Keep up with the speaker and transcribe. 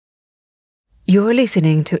You're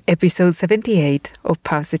listening to episode 78 of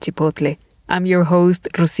Pause Chipotle. I'm your host,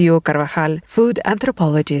 Rocio Carvajal, food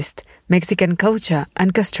anthropologist, Mexican culture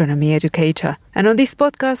and gastronomy educator. And on this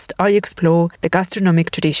podcast, I explore the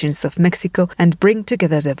gastronomic traditions of Mexico and bring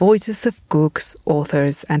together the voices of cooks,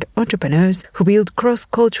 authors, and entrepreneurs who build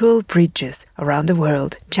cross-cultural bridges around the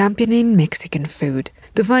world, championing Mexican food.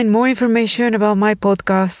 To find more information about my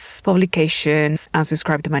podcasts, publications, and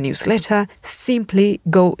subscribe to my newsletter, simply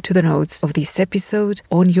go to the notes of this episode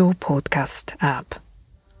on your podcast app.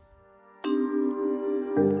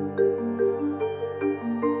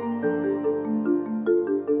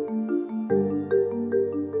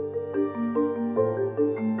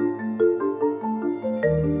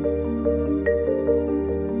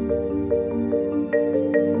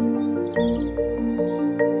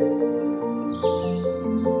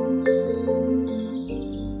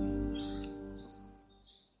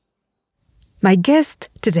 My guest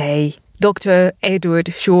today, Dr. Edward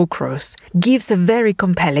Shawcross, gives a very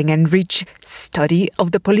compelling and rich study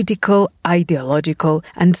of the political, ideological,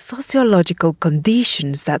 and sociological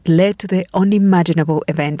conditions that led to the unimaginable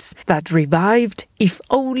events that revived, if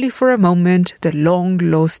only for a moment, the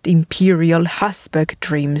long-lost imperial Habsburg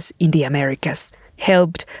dreams in the Americas.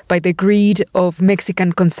 Helped by the greed of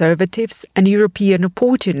Mexican conservatives and European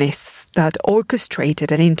opportunists that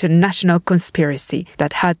orchestrated an international conspiracy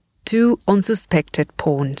that had two unsuspected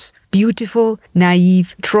pawns. Beautiful,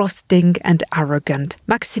 naive, trusting, and arrogant,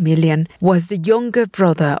 Maximilian was the younger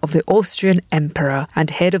brother of the Austrian emperor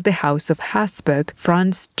and head of the House of Habsburg,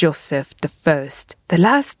 Franz Joseph I. The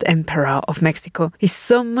last emperor of Mexico is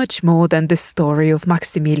so much more than the story of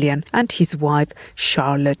Maximilian and his wife,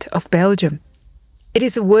 Charlotte of Belgium. It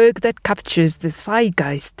is a work that captures the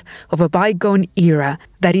zeitgeist of a bygone era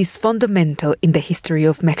that is fundamental in the history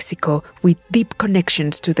of Mexico, with deep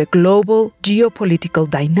connections to the global geopolitical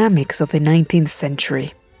dynamics of the 19th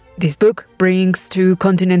century. This book brings two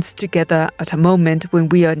continents together at a moment when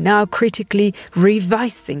we are now critically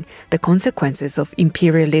revising the consequences of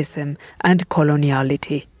imperialism and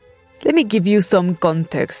coloniality. Let me give you some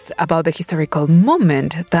context about the historical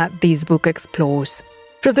moment that this book explores.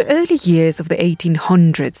 From the early years of the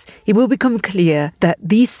 1800s, it will become clear that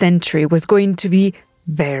this century was going to be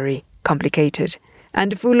very complicated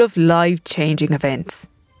and full of life-changing events.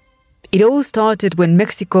 It all started when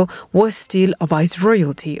Mexico was still a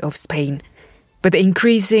viceroyalty of Spain, but the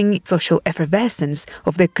increasing social effervescence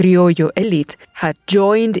of the criollo elite had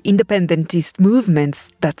joined independentist movements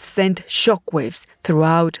that sent shockwaves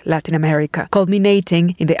throughout Latin America,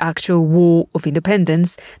 culminating in the actual War of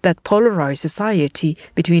Independence that polarized society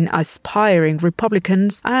between aspiring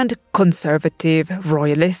Republicans and conservative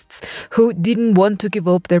royalists who didn't want to give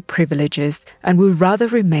up their privileges and would rather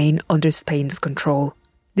remain under Spain's control.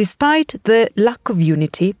 Despite the lack of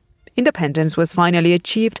unity, independence was finally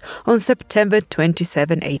achieved on September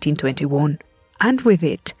 27, 1821, and with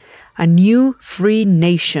it, a new free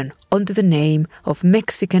nation under the name of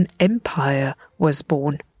Mexican Empire was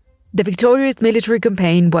born. The victorious military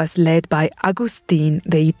campaign was led by Agustín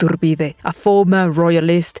de Iturbide, a former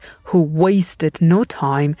royalist who wasted no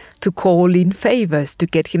time to call in favors to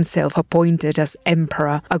get himself appointed as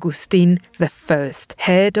Emperor Agustín I,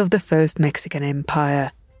 head of the First Mexican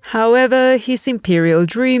Empire. However, his imperial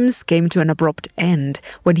dreams came to an abrupt end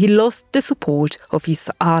when he lost the support of his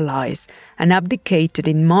allies and abdicated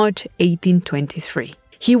in March 1823.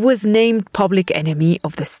 He was named public enemy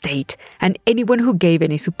of the state, and anyone who gave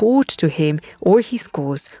any support to him or his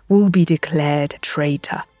cause will be declared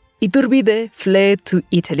traitor. Iturbide fled to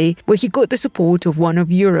Italy, where he got the support of one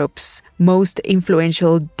of Europe's most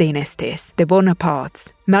influential dynasties, the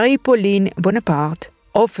Bonapartes. Marie-Pauline Bonaparte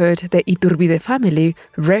offered the Iturbide family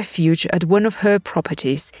refuge at one of her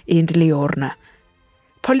properties in Liorna.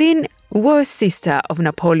 Pauline was sister of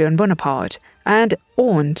Napoleon Bonaparte and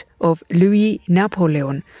aunt of Louis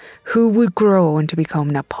Napoleon, who would grow on to become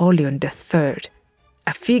Napoleon III,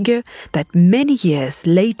 a figure that many years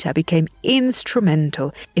later became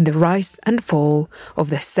instrumental in the rise and fall of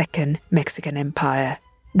the Second Mexican Empire.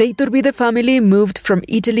 The Iturbide family moved from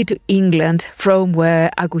Italy to England, from where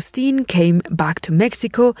Agustín came back to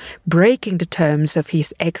Mexico, breaking the terms of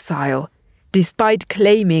his exile, despite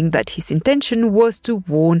claiming that his intention was to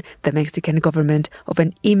warn the Mexican government of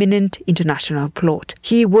an imminent international plot.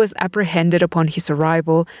 He was apprehended upon his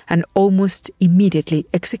arrival and almost immediately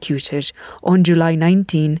executed on July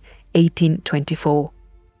 19, 1824.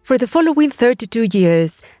 For the following 32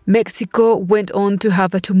 years, Mexico went on to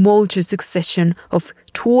have a tumultuous succession of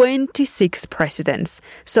 26 presidents,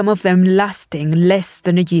 some of them lasting less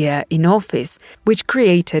than a year in office, which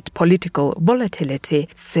created political volatility,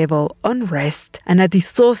 civil unrest, and a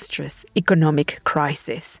disastrous economic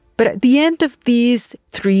crisis. But at the end of these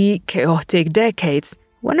 3 chaotic decades,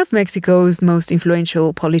 one of Mexico's most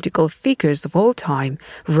influential political figures of all time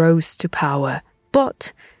rose to power.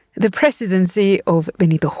 But the presidency of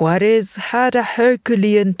Benito Juárez had a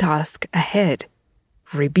Herculean task ahead: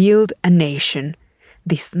 rebuild a nation,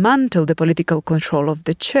 dismantle the political control of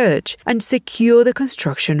the church, and secure the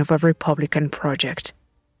construction of a republican project.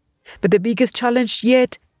 But the biggest challenge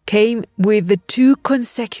yet came with the 2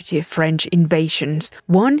 consecutive French invasions,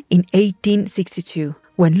 one in 1862,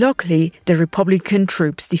 when luckily the Republican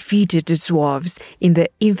troops defeated the Zouaves in the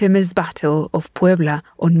infamous Battle of Puebla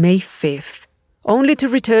on May 5th, only to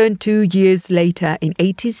return 2 years later in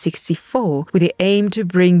 1864 with the aim to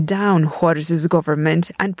bring down Juárez's government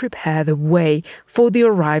and prepare the way for the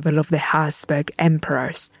arrival of the Habsburg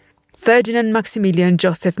emperors, Ferdinand Maximilian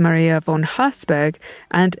Joseph Maria von Habsburg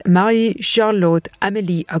and Marie-Charlotte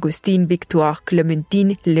Amélie Augustine Victoire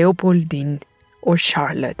Clémentine Léopoldine, or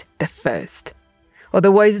Charlotte I,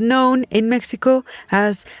 otherwise known in Mexico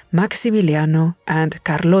as Maximiliano and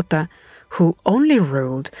Carlota, who only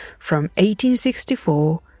ruled from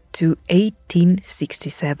 1864 to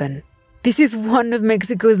 1867. This is one of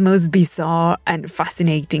Mexico's most bizarre and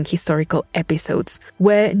fascinating historical episodes,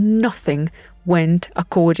 where nothing went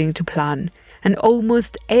according to plan, and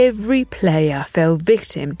almost every player fell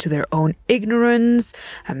victim to their own ignorance,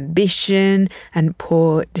 ambition, and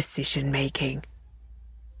poor decision-making.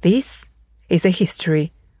 This is the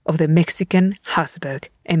history of the Mexican Habsburg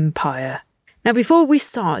Empire. Now, before we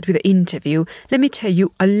start with the interview, let me tell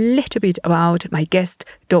you a little bit about my guest,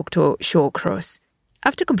 Dr. Shawcross.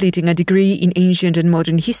 After completing a degree in ancient and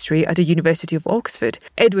modern history at the University of Oxford,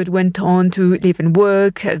 Edward went on to live and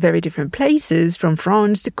work at very different places, from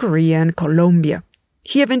France to Korea and Colombia.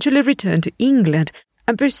 He eventually returned to England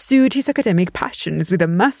and pursued his academic passions with a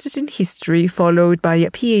master's in history followed by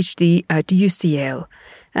a PhD at UCL.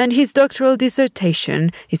 And his doctoral dissertation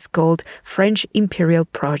is called French Imperial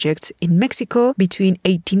Projects in Mexico between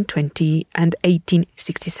 1820 and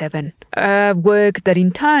 1867, a work that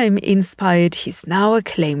in time inspired his now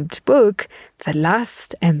acclaimed book, The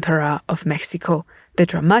Last Emperor of Mexico, the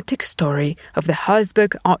dramatic story of the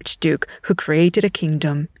Habsburg Archduke who created a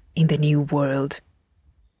kingdom in the New World.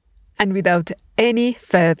 And without any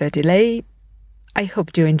further delay, I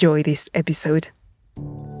hope you enjoy this episode.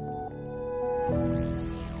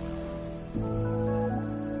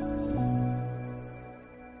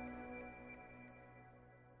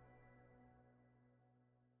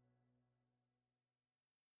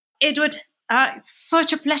 Edward, it's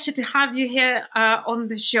such a pleasure to have you here on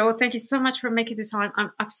the show. Thank you so much for making the time.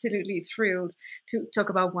 I'm absolutely thrilled to talk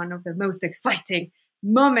about one of the most exciting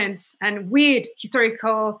moments and weird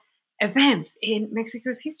historical events in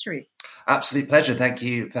Mexico's history. Absolute pleasure. Thank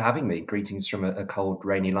you for having me. Greetings from a cold,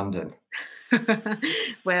 rainy London.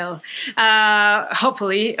 Well,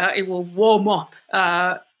 hopefully it will warm up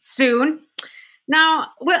soon. Now,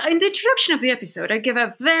 in the introduction of the episode, I give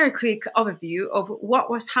a very quick overview of what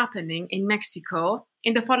was happening in Mexico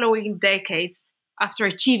in the following decades after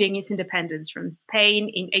achieving its independence from Spain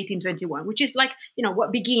in 1821, which is like,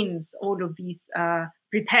 what begins all of these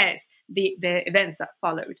repairs, the events that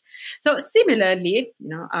followed. So similarly,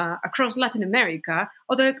 across Latin America,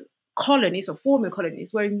 other colonies or former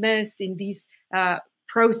colonies were immersed in these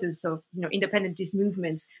process of independentist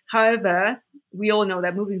movements. However, we all know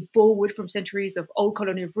that moving forward from centuries of old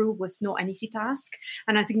colonial rule was not an easy task,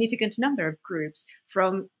 and a significant number of groups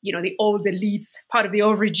from the old elites, part of the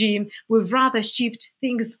old regime, would rather shift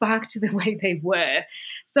things back to the way they were.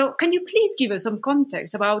 So can you please give us some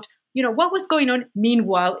context about what was going on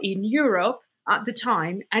meanwhile in Europe at the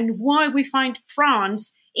time, and why we find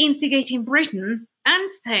France instigating Britain and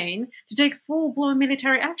Spain to take full-blown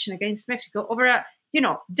military action against Mexico over a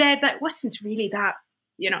debt that wasn't really that,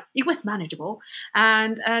 it was manageable.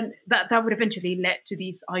 And that would eventually lead to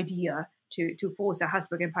this idea to force a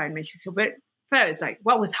Habsburg Empire in Mexico. But first,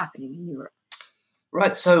 what was happening in Europe?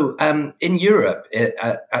 Right. So in Europe,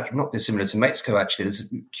 not dissimilar to Mexico, actually,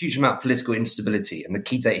 there's a huge amount of political instability. And the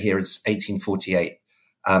key date here is 1848.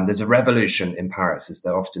 There's a revolution in Paris, as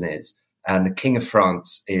there often is. And the King of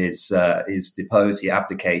France is deposed, he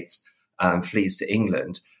abdicates, flees to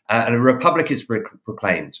England. And a republic is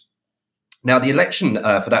proclaimed. Now, the election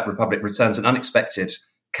for that republic returns an unexpected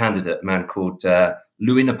candidate, a man called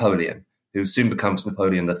Louis Napoleon, who soon becomes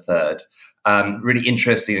Napoleon III. Really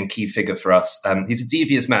interesting and key figure for us. He's a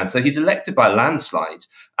devious man. So he's elected by a landslide,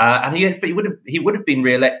 and he would have been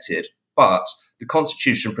re-elected, but the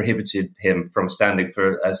constitution prohibited him from standing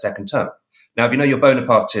for a second term. Now, if you know your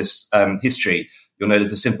Bonapartist history, you'll know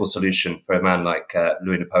there's a simple solution for a man like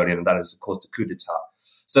Louis Napoleon, and that is, of course, the coup d'etat.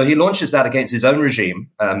 So he launches that against his own regime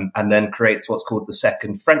and then creates what's called the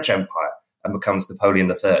Second French Empire and becomes Napoleon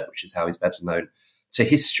III, which is how he's better known to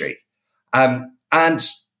history. And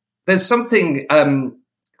there's something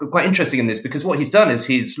quite interesting in this, because what he's done is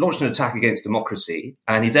he's launched an attack against democracy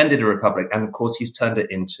and he's ended a republic. And of course, he's turned it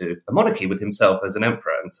into a monarchy with himself as an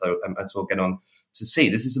emperor. And so, as we'll get on to see,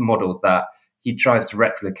 this is a model that he tries to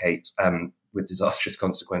replicate with disastrous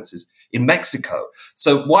consequences in Mexico.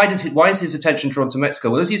 So why is his attention drawn to Mexico?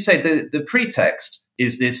 Well, as you say, the pretext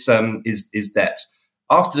is this is debt.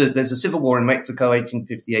 After there's a civil war in Mexico,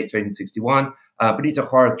 1858 to 1861, Benito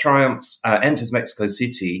Juarez triumphs, enters Mexico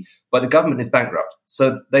City, but the government is bankrupt.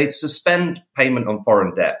 So they suspend payment on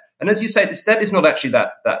foreign debt. And as you say, this debt is not actually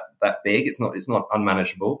that big. It's not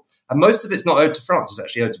unmanageable. And most of it's not owed to France. It's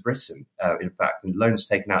actually owed to Britain, in fact, and loans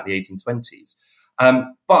taken out in the 1820s.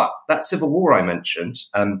 But that civil war I mentioned,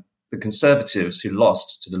 the conservatives who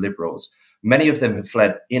lost to the liberals, many of them have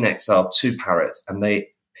fled in exile to Paris, and they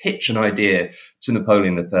pitch an idea to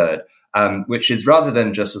Napoleon III, which is, rather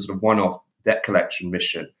than just a sort of one-off debt collection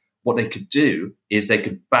mission, what they could do is they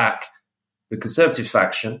could back the conservative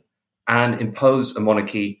faction and impose a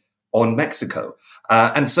monarchy on Mexico.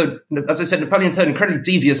 And so, as I said, Napoleon III, incredibly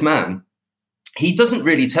devious man, he doesn't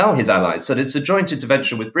really tell his allies. So it's a joint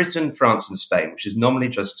intervention with Britain, France, and Spain, which is normally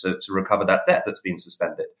just to recover that debt that's been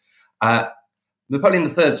suspended. Napoleon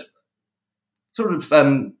III's sort of,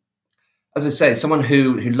 as I say, someone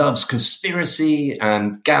who loves conspiracy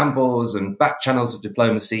and gambles and back channels of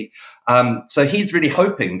diplomacy. So he's really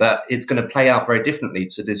hoping that it's going to play out very differently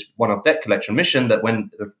to this one-off debt collection mission, that when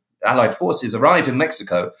the Allied forces arrive in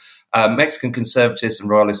Mexico, Mexican conservatives and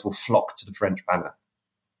royalists will flock to the French banner.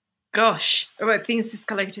 Gosh, well, things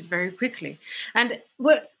escalated very quickly. And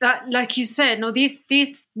like you said,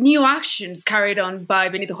 these new actions carried on by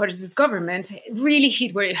Benito Juárez's government really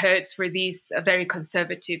hit where it hurts for these very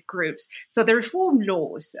conservative groups. So the reform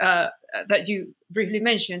laws that you briefly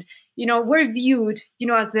mentioned, were viewed,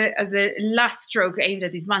 as the last stroke aimed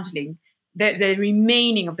at dismantling the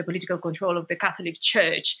remaining of the political control of the Catholic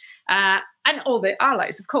Church and all the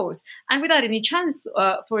allies, of course, and without any chance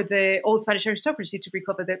for the old Spanish aristocracy to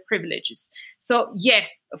recover their privileges. So, yes,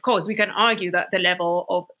 of course, we can argue that the level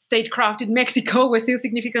of statecraft in Mexico was still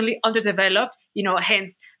significantly underdeveloped,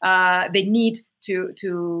 hence they need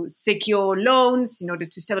to secure loans in order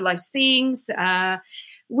to stabilize things,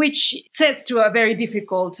 which sets to a very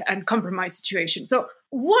difficult and compromised situation. So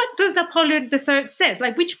what does Napoleon III say?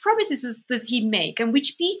 Like, which promises does he make and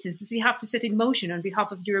which pieces does he have to set in motion on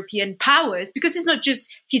behalf of European powers? Because it's not just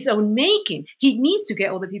his own making. He needs to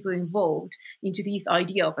get all the people involved into this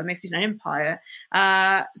idea of a Mexican empire.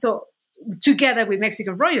 So together with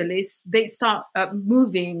Mexican royalists, they start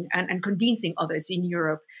moving and convincing others in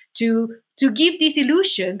Europe to give this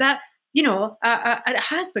illusion that a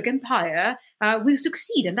Habsburg Empire will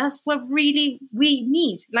succeed, and that's what really we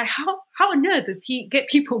need. Like, how on earth does he get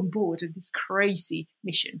people on board with this crazy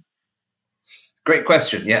mission? Great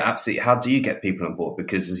question. Yeah, absolutely. How do you get people on board?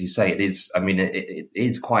 Because, as you say, it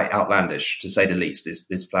is quite outlandish, to say the least.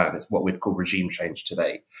 This plan is what we'd call regime change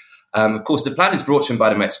today. Of course, the plan is brought to him by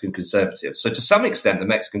the Mexican conservatives. So, to some extent, the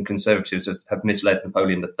Mexican conservatives have misled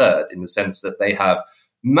Napoleon III in the sense that they have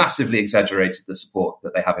massively exaggerated the support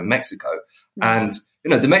that they have in Mexico. And,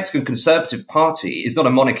 the Mexican Conservative Party is not a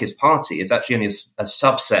monarchist party. It's actually only a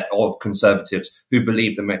subset of conservatives who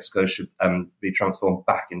believe that Mexico should be transformed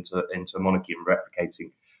back into a monarchy and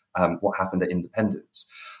replicating what happened at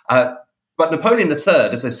independence. But Napoleon III,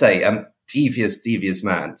 as I say, devious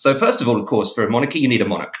man. So first of all, of course, for a monarchy, you need a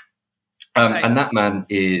monarch. Right. And that man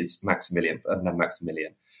is Maximilian, Ferdinand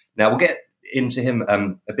Maximilian. Now, we'll get into him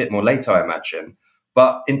a bit more later, I imagine.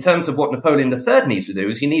 But in terms of what Napoleon III needs to do,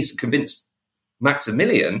 is he needs to convince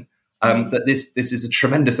Maximilian that this is a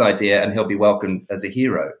tremendous idea and he'll be welcomed as a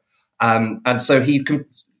hero. And so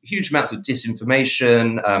huge amounts of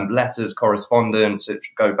disinformation, letters, correspondence,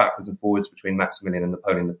 which go backwards and forwards between Maximilian and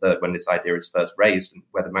Napoleon III when this idea is first raised and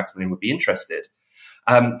whether Maximilian would be interested.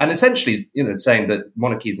 And essentially, saying that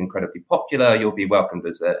monarchy is incredibly popular, you'll be welcomed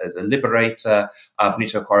as a liberator.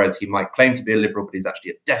 Benito Juarez, he might claim to be a liberal, but he's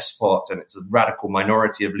actually a despot, and it's a radical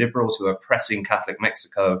minority of liberals who are oppressing Catholic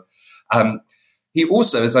Mexico. He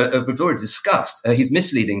also, as we've already discussed, he's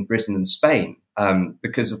misleading Britain and Spain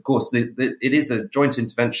because, of course, it is a joint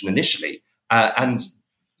intervention initially, and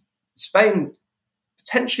Spain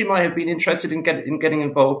potentially might have been interested in getting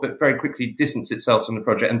involved, but very quickly distanced itself from the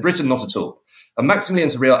project, and Britain not at all. And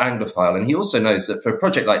Maximilian's a real Anglophile, and he also knows that for a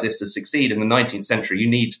project like this to succeed in the 19th century, you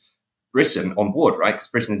need Britain on board, right? Because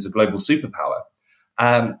Britain is a global superpower.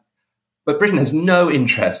 But Britain has no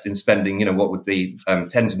interest in spending, what would be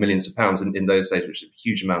tens of millions of pounds in those days, which is a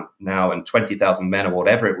huge amount now, and 20,000 men or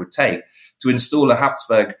whatever it would take to install a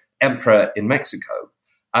Habsburg emperor in Mexico.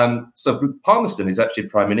 So Palmerston is actually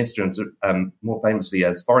Prime Minister and more famously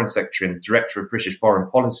as Foreign Secretary and Director of British Foreign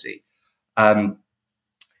Policy.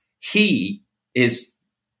 He is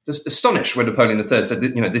just astonished when Napoleon III said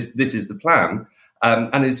that, this is the plan.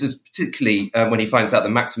 And this is particularly when he finds out that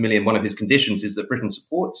Maximilian, one of his conditions is that Britain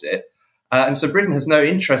supports it. And so Britain has no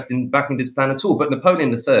interest in backing this plan at all. But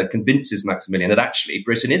Napoleon III convinces Maximilian that actually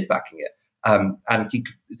Britain is backing it. And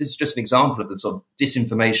this is just an example of the sort of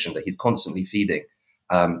disinformation that he's constantly feeding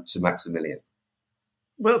to Maximilian.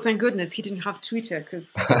 Well, thank goodness he didn't have Twitter, because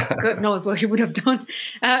God knows what he would have done.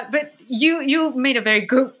 But you made a very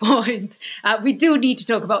good point. We do need to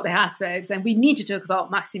talk about the Habsburgs, and we need to talk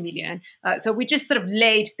about Maximilian. So we just sort of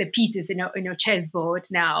laid the pieces in our chessboard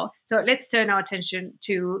now. So let's turn our attention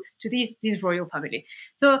to this royal family.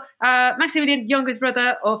 So Maximilian, youngest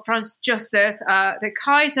brother of Franz Joseph, the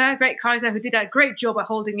Kaiser, great Kaiser, who did a great job at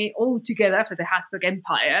holding it all together for the Habsburg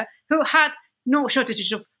Empire, who had no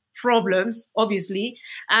shortage of problems, obviously.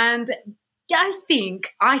 And I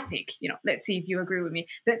think, let's see if you agree with me,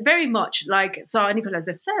 that very much like Tsar Nicholas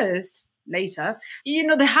I later,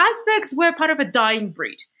 the Habsburgs were part of a dying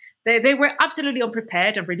breed. They were absolutely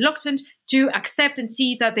unprepared and reluctant to accept and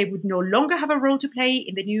see that they would no longer have a role to play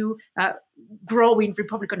in the new growing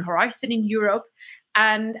Republican horizon in Europe.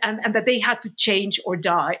 And that they had to change or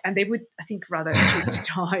die, and they would, I think, rather choose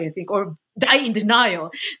to die, or die in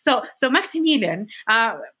denial. So Maximilian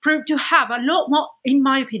proved to have a lot more, in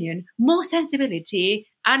my opinion, more sensibility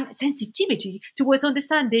and sensitivity towards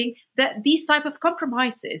understanding that these type of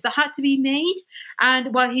compromises that had to be made.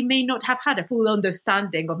 And while he may not have had a full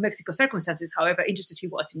understanding of Mexico's circumstances, however interested he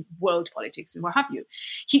was in world politics and what have you,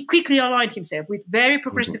 he quickly aligned himself with very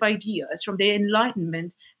progressive ideas from the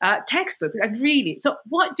Enlightenment textbook. Like, really. So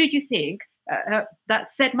what do you think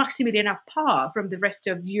that set Maximilian apart from the rest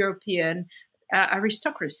of European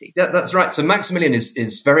aristocracy? Yeah, that's right. So Maximilian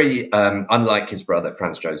is very unlike his brother,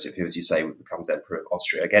 Franz Joseph, who, as you say, becomes Emperor of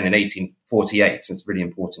Austria, again in 1848. So it's a really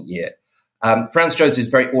important year. Franz Joseph is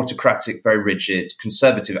very autocratic, very rigid,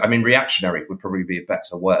 conservative. I mean, reactionary would probably be a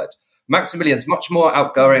better word. Maximilian's much more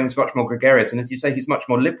outgoing, is much more gregarious. And as you say, he's much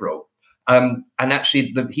more liberal. And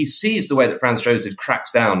actually, he sees the way that Franz Joseph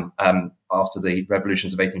cracks down after the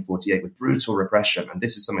revolutions of 1848 with brutal repression. And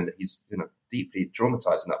this is something that he's deeply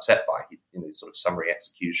traumatized and upset by. He's these sort of summary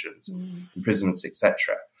executions, imprisonments,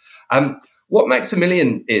 etc. What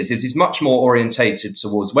Maximilian is he's much more orientated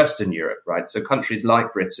towards Western Europe, right? So countries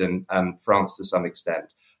like Britain, France to some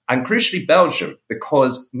extent, and crucially Belgium,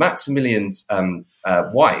 because Maximilian's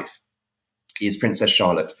wife is Princess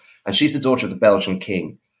Charlotte, and she's the daughter of the Belgian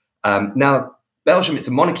king. Now, Belgium, it's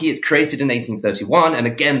a monarchy. It's created in 1831. And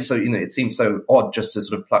again, so, it seems so odd just to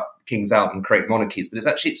sort of pluck kings out and create monarchies. But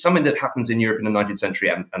it's something that happens in Europe in the 19th century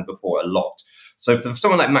and before a lot. So for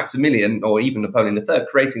someone like Maximilian or even Napoleon III,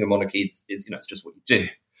 creating a monarchy is it's just what you do.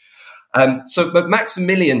 But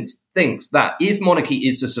Maximilian thinks that if monarchy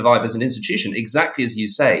is to survive as an institution, exactly as you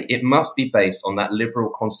say, it must be based on that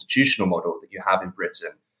liberal constitutional model that you have in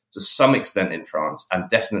Britain, to some extent in France, and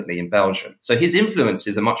definitely in Belgium. So his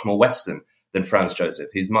influences are much more Western than Franz Joseph,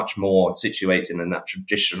 who's much more situated in that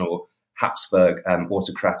traditional Habsburg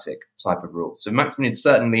autocratic type of rule. So Maximilian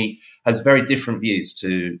certainly has very different views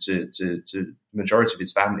to the majority of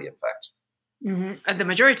his family, in fact. Mm-hmm. And the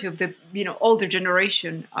majority of the older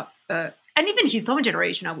generation, and even his own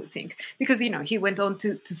generation, I would think, because he went on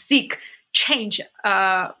to seek change,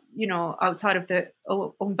 outside of the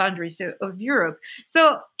own boundaries of Europe.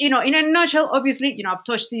 So, in a nutshell, obviously, I've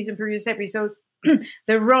touched these in previous episodes.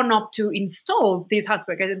 The run-up to install this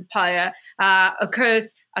Habsburg Empire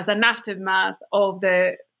occurs as an aftermath of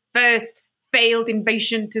the first failed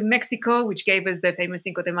invasion to Mexico, which gave us the famous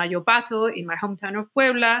Cinco de Mayo battle in my hometown of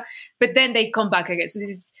Puebla. But then they come back again. So this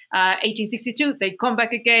is 1862. They come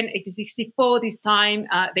back again. 1864. This time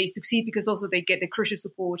they succeed because also they get the crucial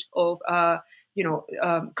support of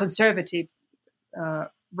conservative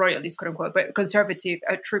royalists, quote unquote, but conservative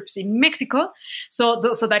troops in Mexico. So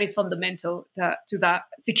that is fundamental to that,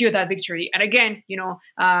 secure that victory. And again,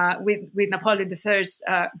 with Napoleon III's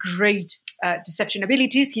great deception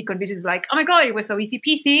abilities, he convinces oh my God, it was so easy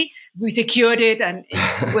peasy. We secured it, and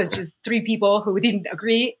it was just three people who didn't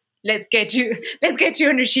agree. let's get you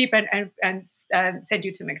on a ship and send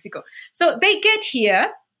you to Mexico. So they get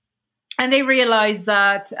here. And they realize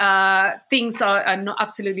that things are not,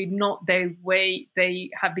 absolutely not the way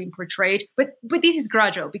they have been portrayed. But this is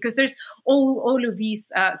gradual, because there's all of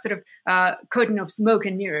these curtain of smoke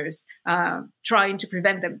and mirrors trying to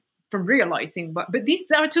prevent them from realizing. But these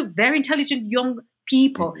are two very intelligent young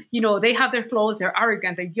people. You know, they have their flaws, they're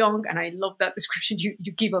arrogant, they're young, and I love that description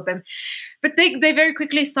you give of them. But they very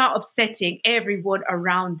quickly start upsetting everyone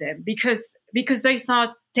around them because they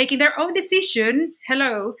start taking their own decisions,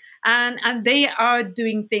 and they are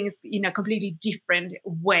doing things in a completely different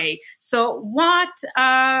way. So what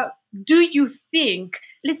do you think?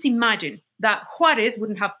 Let's imagine that Juarez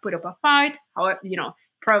wouldn't have put up a fight. However,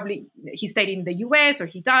 probably he stayed in the US or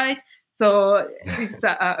he died. So this is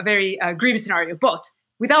a very grim scenario. But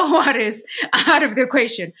without Juarez out of the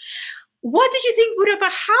equation, what do you think would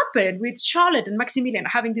have happened with Charlotte and Maximilian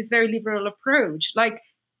having this very liberal approach?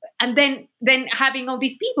 And then having all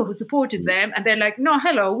these people who supported them, and they're like,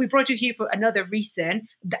 no, we brought you here for another reason.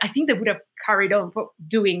 I think they would have carried on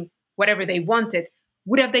doing whatever they wanted.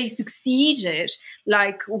 Would have they succeeded?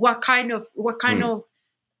 Like, what kind of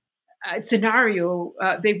scenario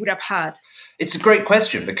they would have had? It's a great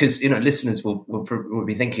question, because listeners will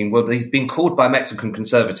be thinking, well, he's been called by Mexican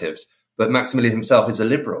conservatives, but Maximilian himself is a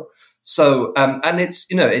liberal. So and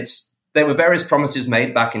it's there were various promises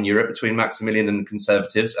made back in Europe between Maximilian and the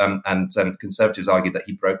conservatives, and conservatives argued that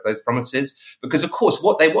he broke those promises because, of course,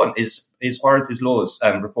 what they want is Juarez's laws,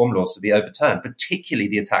 reform laws, to be overturned, particularly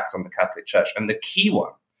the attacks on the Catholic Church. And the key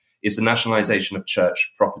one is the nationalization of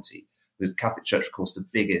church property. The Catholic Church, of course, the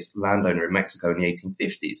biggest landowner in Mexico in the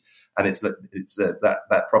 1850s, and it's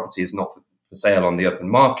that property is not for sale on the open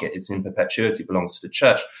market. It's in perpetuity, belongs to the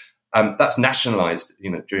church. That's nationalized,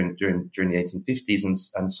 during the 1850s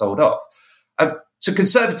and sold off. To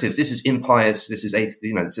conservatives, this is impious. This is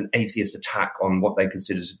it's an atheist attack on what they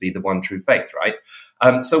consider to be the one true faith, right?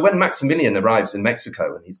 So when Maximilian arrives in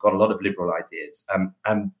Mexico, and he's got a lot of liberal ideas,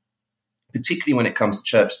 and particularly when it comes to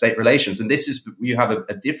church-state relations, and this is, you have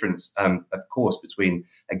a difference, of course, between,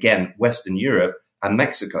 again, Western Europe and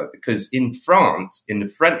Mexico, because in France, in the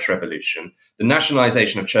French Revolution, the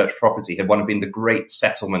nationalization of church property had been the great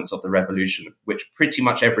settlements of the revolution, which pretty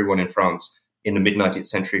much everyone in France in the mid-19th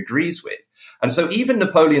century agrees with. And so even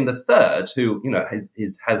Napoleon III, who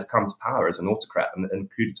has come to power as an autocrat and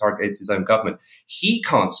coup d'etat against his own government, he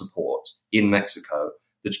can't support in Mexico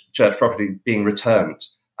the church property being returned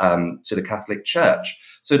to the Catholic Church.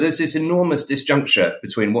 So there's this enormous disjuncture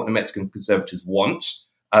between what the Mexican conservatives want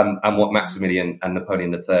and what Maximilian and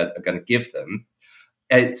Napoleon III are going to give them.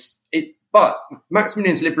 But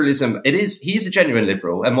Maximilian's liberalism, he is a genuine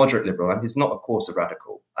liberal, a moderate liberal, and he's not, of course, a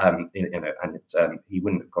radical. He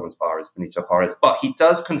wouldn't have gone as far as Benito Juarez, but he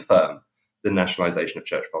does confirm the nationalization of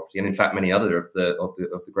church property, and in fact, many other of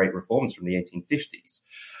the great reforms from the 1850s.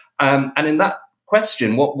 And in that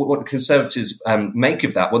question, what the conservatives make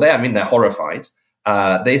of that? Well, they're horrified.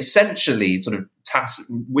 They essentially sort of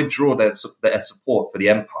withdraw their support for the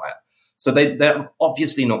empire. So they're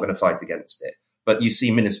obviously not going to fight against it. But you see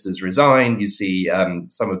ministers resign. You see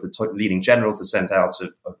some of the leading generals are sent out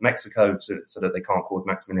of Mexico so that they can't cause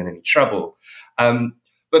Maximilian any trouble.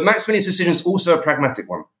 But Maximilian's decision is also a pragmatic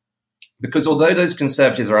one, because although those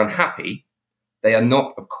conservatives are unhappy, they are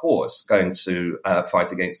not, of course, going to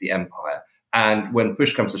fight against the empire. And when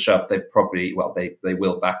push comes to shove, they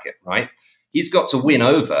will back it, right? He's got to win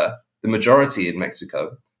over the majority in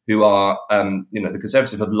Mexico, who are, the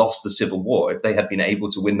conservatives have lost the civil war. If they had been able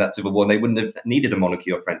to win that civil war, they wouldn't have needed a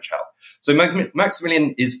monarchy or French help. So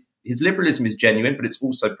Maximilian, his liberalism is genuine, but it's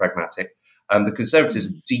also pragmatic. The conservatives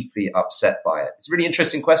are deeply upset by it. It's a really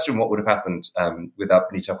interesting question, what would have happened without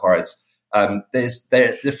Benito Juarez.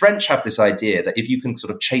 The French have this idea that if you can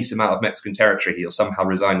sort of chase him out of Mexican territory, he'll somehow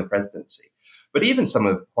resign the presidency. But even some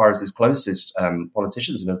of Juarez's closest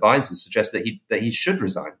politicians and advisors suggest that he should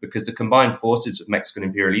resign, because the combined forces of Mexican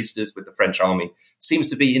imperialistas with the French army seems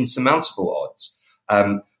to be insurmountable odds.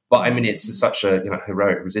 But I mean, it's such a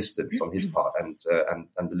heroic resistance on his part, and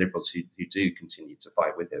the liberals who do continue to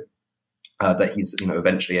fight with him, that he's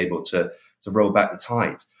eventually able to roll back the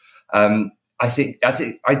tide. I think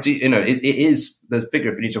I do. It is, the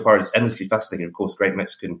figure of Benito Juarez is endlessly fascinating. Of course, great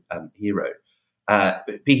Mexican hero. But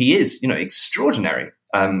he is, extraordinary.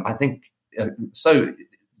 I think so.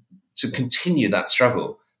 To continue that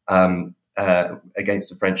struggle against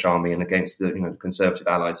the French army and against the conservative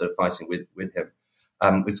allies that are fighting with him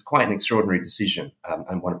was quite an extraordinary decision,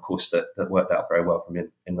 and one, of course, that worked out very well for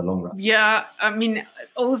him in the long run. Yeah, I mean,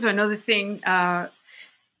 also another thing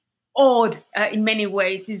odd in many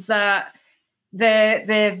ways is that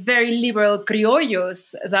the very liberal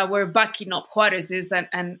criollos that were backing up Juarez's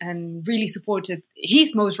and really supported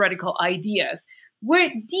his most radical ideas were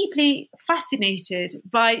deeply fascinated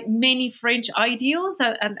by many French ideals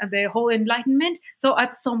and the whole Enlightenment. So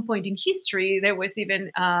at some point in history, there was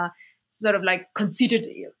even sort of like considered,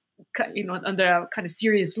 under a kind of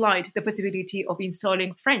serious light, the possibility of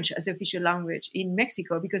installing French as official language in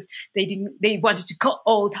Mexico, because they wanted to cut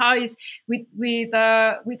all ties with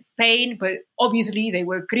Spain, but obviously they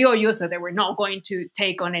were criollos, so they were not going to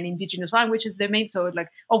take on an indigenous language as their main. So like,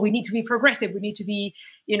 we need to be progressive, we need to be,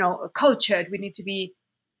 cultured, we need to be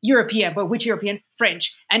European, but which European?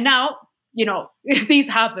 French. And now, this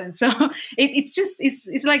happens. So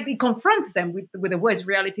it's like it confronts them with the worst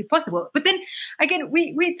reality possible. But then again,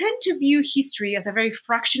 we tend to view history as a very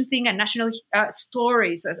fractioned thing, and national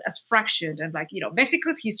stories as fractioned, and like,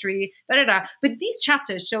 Mexico's history, But these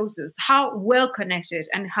chapters shows us how well connected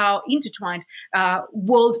and how intertwined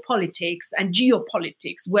world politics and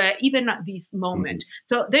geopolitics were even at this moment.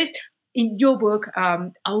 So there's, in your book,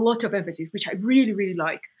 a lot of emphasis, which I really, really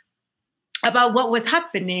like, about what was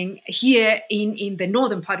happening here in the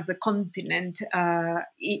northern part of the continent,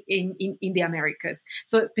 in the Americas.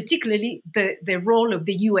 So particularly the role of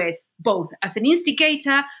the US, both as an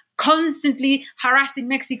instigator, constantly harassing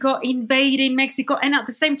Mexico, invading Mexico, and at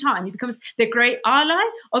the same time, it becomes the great ally.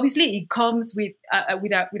 Obviously, it comes with a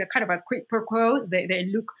kind of a quid pro quo. They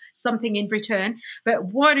look something in return. But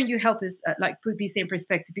why don't you help us put this in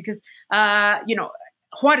perspective? Because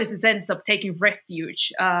Juarez ends up taking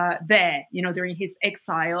refuge there, during his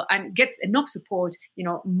exile, and gets enough support,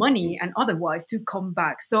 money and otherwise, to come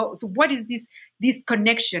back. So what is this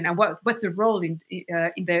connection, and what's the role in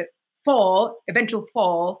the eventual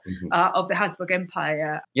fall of the Habsburg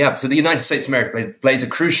Empire? Yeah, so the United States of America plays a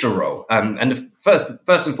crucial role. And first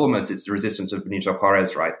and foremost, it's the resistance of Benito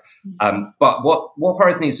Juarez, right? But what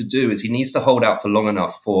Juarez needs to do is he needs to hold out for long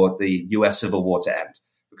enough for the US Civil War to end.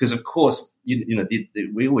 Because, of course,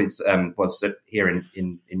 we always was here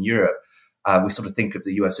in Europe, we sort of think of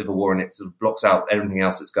the US Civil War and it sort of blocks out everything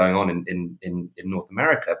else that's going on in North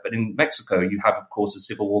America. But in Mexico, you have, of course, a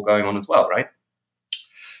civil war going on as well, right?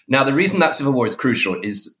 Now, the reason that civil war is crucial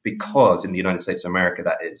is because in the United States of America,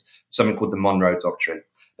 that is something called the Monroe Doctrine.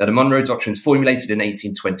 Now, the Monroe Doctrine is formulated in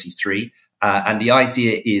 1823, and the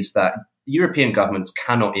idea is that European governments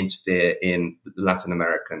cannot interfere in Latin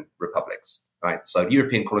American republics. Right, so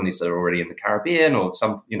European colonies that are already in the Caribbean or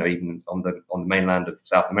some, even on the mainland of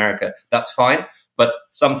South America, that's fine. But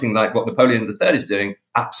something like what Napoleon III is doing,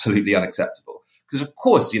 absolutely unacceptable. Because of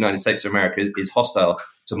course, the United States of America is hostile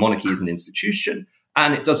to monarchy as an institution,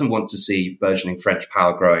 and it doesn't want to see burgeoning French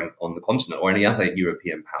power growing on the continent or any other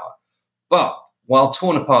European power. But while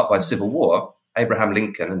torn apart by civil war, Abraham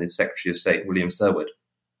Lincoln and his Secretary of State, William Sherwood,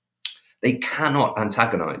 they cannot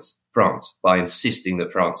antagonize France by insisting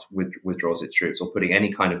that France withdraws its troops or putting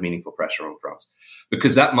any kind of meaningful pressure on France,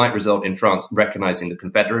 because that might result in France recognizing the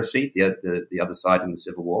Confederacy, the other side in the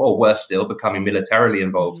Civil War, or worse still, becoming militarily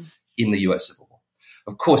involved in the US Civil War.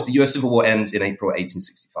 Of course, the US Civil War ends in April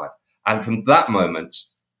 1865. And from that moment,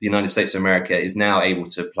 the United States of America is now able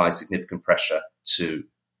to apply significant pressure to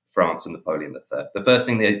France and Napoleon III. The first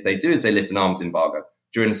thing they do is they lift an arms embargo.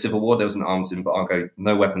 During the Civil War, there was an arms embargo.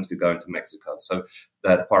 No weapons could go into Mexico. So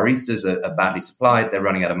the Juaristas are badly supplied. They're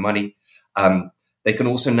running out of money. They can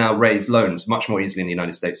also now raise loans much more easily in the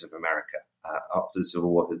United States of America after the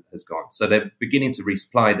Civil War has gone. So they're beginning to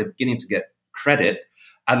resupply. They're beginning to get credit.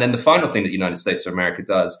 And then the final thing that the United States of America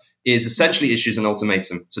does is essentially issues an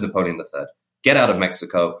ultimatum to Napoleon III. Get out of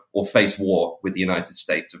Mexico or face war with the United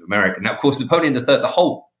States of America. Now, of course, Napoleon III, the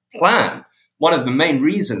whole plan, one of the main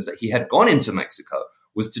reasons that he had gone into Mexico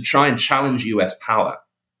was to try and challenge US power,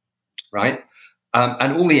 right?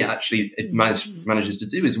 And all he actually manages to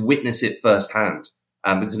do is witness it firsthand.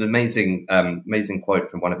 There's an amazing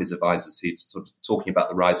quote from one of his advisors who's sort of talking about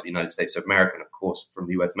the rise of the United States of America, and of course from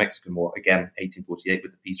the US-Mexican War, again, 1848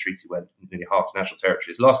 with the peace treaty where nearly half the national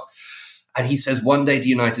territory is lost. And he says, one day the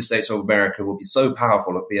United States of America will be so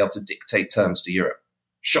powerful it'll be able to dictate terms to Europe.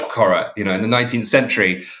 Shock horror, in the 19th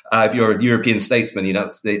century, if you're a European statesman,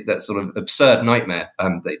 that's that sort of absurd nightmare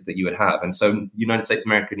that you would have. And so United States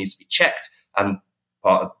of America needs to be checked. And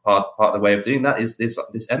part of the way of doing that is this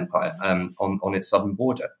empire on its southern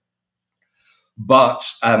border. But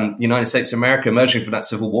the United States of America, emerging from that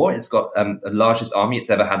Civil War, it's got the largest army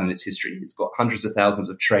it's ever had in its history. It's got hundreds of thousands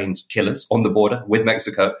of trained killers on the border with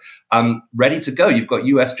Mexico, ready to go. You've got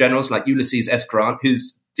U.S. generals like Ulysses S. Grant,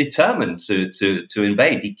 who's determined to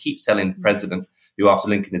invade. He keeps telling the president, who after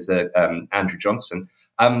Lincoln is Andrew Johnson,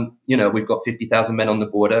 we've got 50,000 men on the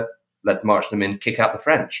border. Let's march them in, kick out the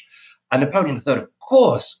French. And Napoleon III, of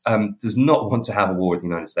course, does not want to have a war with the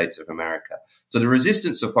United States of America. So the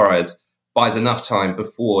resistance of Juarez buys enough time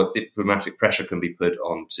before diplomatic pressure can be put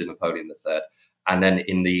on to Napoleon III. And then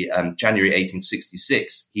in the January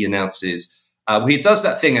 1866, he announces, he does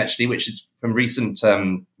that thing, actually, which is from recent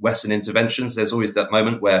Western interventions. There's always that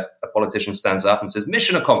moment where a politician stands up and says,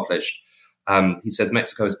 mission accomplished. He says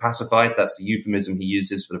Mexico is pacified. That's the euphemism he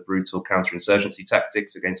uses for the brutal counterinsurgency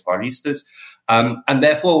tactics against Fireistas. And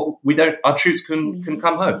therefore, our troops can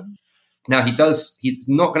come home. Now, he's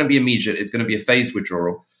not going to be immediate. It's going to be a phased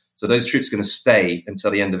withdrawal. So those troops are going to stay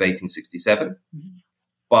until the end of 1867. Mm-hmm.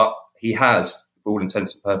 But he has, for all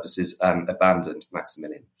intents and purposes, abandoned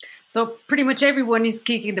Maximilian. So pretty much everyone is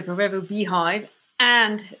kicking the proverbial beehive,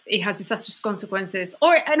 and it has disastrous consequences,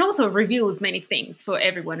 and also reveals many things for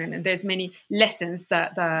everyone. And there's many lessons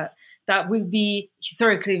that will be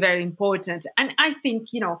historically very important. And I think,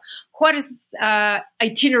 Juarez's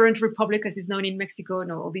itinerant republic, as is known in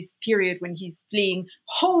Mexico, this period when he's fleeing,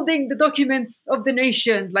 holding the documents of the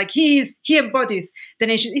nation, like he embodies the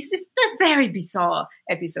nation. It's a very bizarre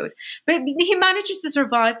episode. But he manages to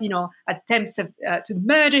survive, attempts to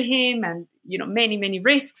murder him and, many, many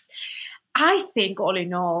risks. I think, all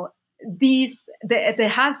in all, the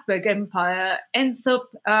Habsburg Empire ends up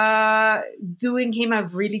doing him a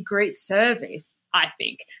really great service, I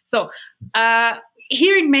think. So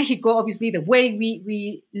here in Mexico, obviously, the way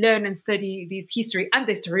we learn and study this history and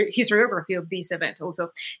the historiography of this event also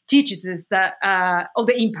teaches us that all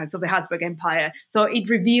the impacts of the Habsburg Empire. So it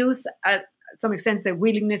reveals at some extent the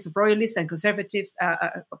willingness of royalists and conservatives,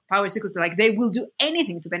 power seekers, like they will do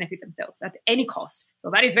anything to benefit themselves at any cost. So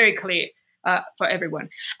that is very clear for everyone.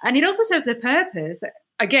 And it also serves a purpose,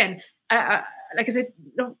 again, like I said,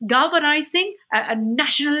 galvanizing a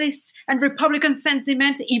nationalist and Republican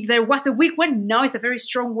sentiment. If there was a weak one, now it's a very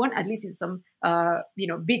strong one, at least in some,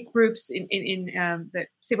 big groups in the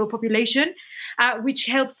civil population, which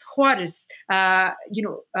helps Juarez,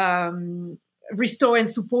 restore and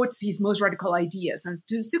support his most radical ideas and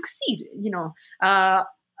to succeed,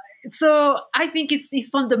 So I think it's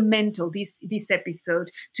fundamental, this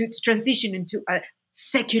episode, to transition into a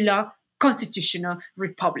secular constitutional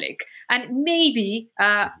republic. And maybe,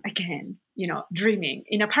 again, dreaming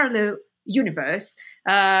in a parallel universe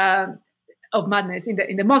of madness, in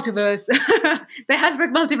the multiverse, the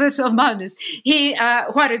Habsburg multiverse of madness,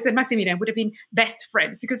 Juarez and Maximilian would have been best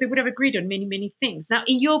friends because they would have agreed on many, many things. Now,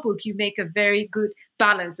 in your book, you make a very good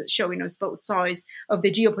balance showing us both sides of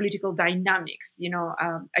the geopolitical dynamics.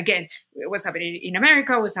 Again, what's happening in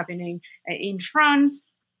America, what's happening in France.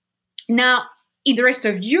 Now, in the rest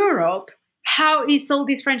of Europe, how is all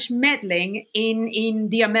this French meddling in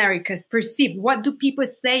the Americas perceived? What do people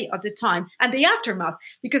say at the time and the aftermath?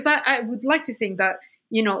 Because I would like to think that,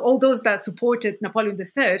 all those that supported Napoleon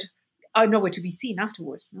III are nowhere to be seen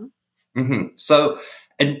afterwards, no? Mm-hmm. So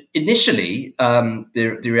initially,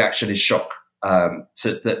 the reaction is shock.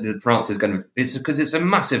 That France is going to, it's because it's a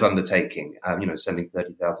massive undertaking. Sending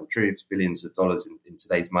 30,000 troops, billions of dollars in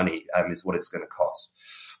today's money is what it's going to cost.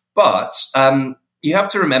 But you have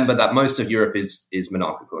to remember that most of Europe is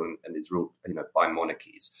monarchical and is ruled, by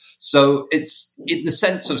monarchies. So it's in the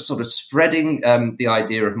sense of sort of spreading the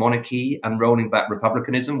idea of monarchy and rolling back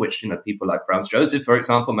republicanism, which people like Franz Joseph, for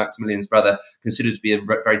example, Maximilian's brother, considered to be a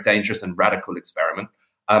very dangerous and radical experiment.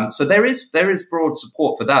 So there is broad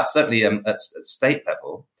support for that, certainly at state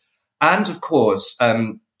level, and of course,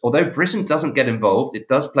 although Britain doesn't get involved, it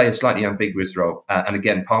does play a slightly ambiguous role. And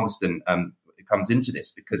again, Palmerston comes into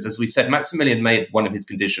this because, as we said, Maximilian made one of his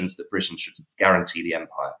conditions that Britain should guarantee the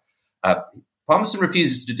empire. Palmerston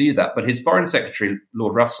refuses to do that, but his foreign secretary,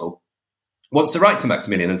 Lord Russell, wants to write to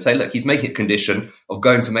Maximilian and say, look, he's making a condition of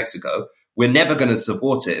going to Mexico. We're never going to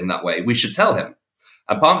support it in that way. We should tell him.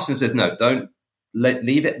 And Palmerston says, no, don't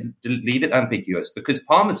leave it ambiguous, because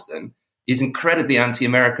Palmerston is incredibly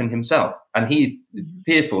anti-American himself, and he's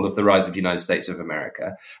fearful of the rise of the United States of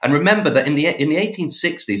America. And remember that in the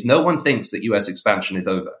 1860s, no one thinks that U.S. expansion is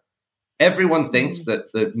over. Everyone thinks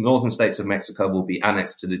that the northern states of Mexico will be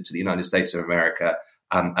annexed to the United States of America,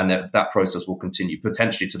 and that process will continue,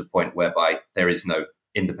 potentially to the point whereby there is no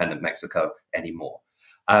independent Mexico anymore.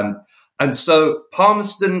 And so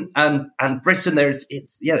Palmerston and Britain,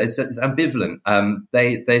 it's ambivalent.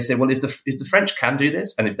 They say, well, if the French can do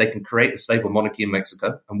this, and if they can create a stable monarchy in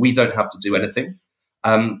Mexico, and we don't have to do anything,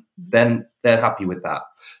 then they're happy with that.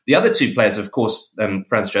 The other two players, of course,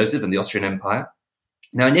 Franz Joseph and the Austrian Empire.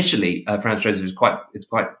 Now, initially, Franz Joseph is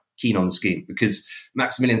quite keen on the scheme because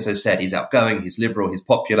Maximilian, as I said, he's outgoing, he's liberal, he's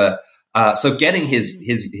popular. So getting his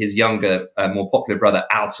younger, more popular brother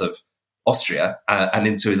out of Austria and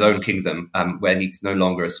into his own kingdom, where he's no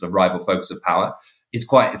longer a sort of rival focus of power, is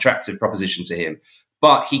quite an attractive proposition to him.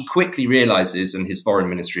 But he quickly realizes, and his foreign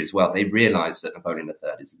ministry as well, they realize that Napoleon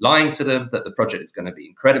III is lying to them, that the project is going to be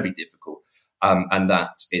incredibly difficult, and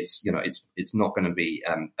that it's not going to be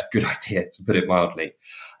a good idea, to put it mildly.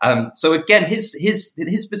 So again,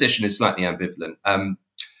 his position is slightly ambivalent.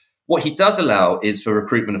 What he does allow is for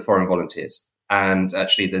recruitment of foreign volunteers. And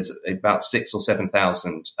actually, there's about 6,000 or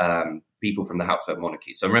 7,000 people from the Habsburg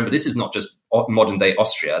monarchy. So remember, this is not just modern day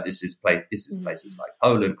Austria. This is places like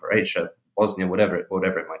Poland, Croatia, Bosnia, whatever it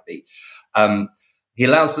might be. He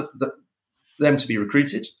allows them to be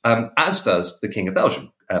recruited, as does the King of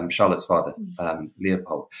Belgium, Charlotte's father,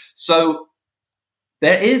 Leopold. So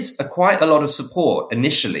there is quite a lot of support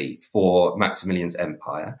initially for Maximilian's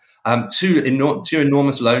empire. Two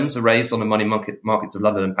enormous loans are raised on the money markets of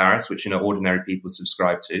London and Paris, which ordinary people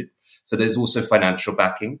subscribe to. So there's also financial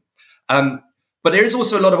backing. But there is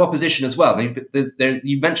also a lot of opposition as well.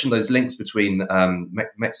 You mentioned those links between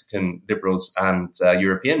Mexican liberals and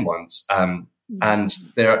European ones, and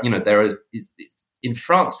in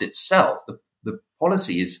France itself, the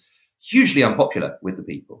policy is hugely unpopular with the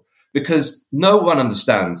people because no one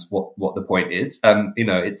understands what the point is.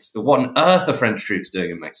 It's what on earth are French troops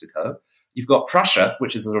doing in Mexico? You've got Prussia,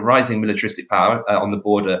 which is a rising militaristic power on the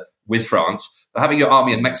border with France, but having your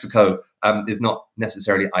army in Mexico is not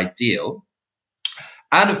necessarily ideal.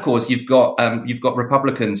 And of course, you've got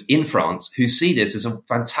Republicans in France who see this as a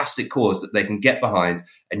fantastic cause that they can get behind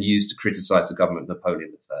and use to criticize the government of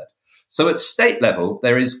Napoleon III. So at state level,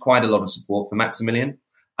 there is quite a lot of support for Maximilian,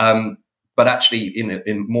 but actually,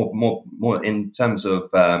 in more in terms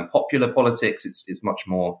of popular politics, it's much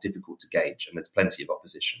more difficult to gauge, and there's plenty of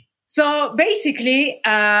opposition. So basically,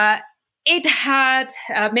 it had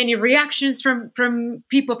many reactions from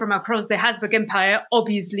people from across the Habsburg Empire.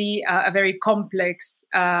 Obviously, a very complex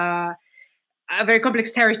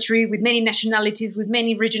territory with many nationalities, with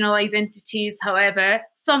many regional identities. However,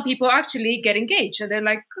 some people actually get engaged, and they're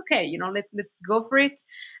like, okay, let's go for it,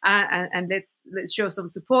 and let's show some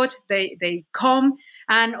support. They come,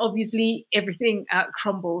 and obviously everything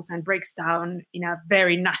crumbles and breaks down in a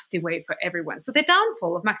very nasty way for everyone. So the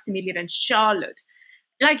downfall of Maximilian and Charlotte,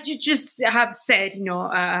 like you just have said,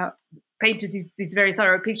 painted this very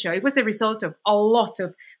thorough picture. It was the result of a lot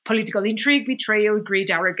of political intrigue, betrayal,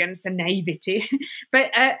 greed, arrogance, and naivety.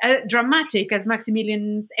 But dramatic as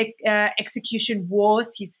Maximilian's execution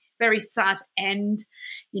was, his very sad end,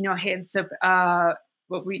 he ends up.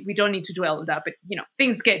 Well, we don't need to dwell on that, but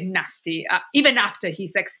things get nasty even after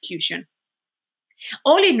his execution.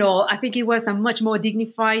 All in all, I think it was a much more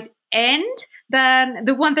dignified end than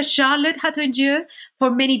the one that Charlotte had to endure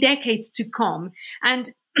for many decades to come.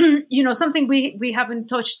 And something we haven't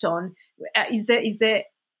touched on is the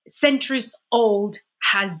centuries-old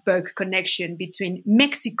Habsburg connection between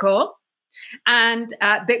Mexico and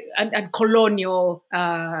the colonial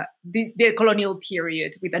the colonial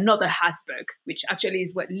period with another Habsburg, which actually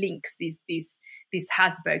is what links this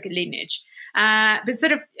Habsburg lineage, but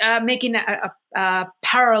sort of making a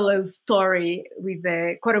parallel story with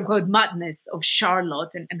the quote unquote madness of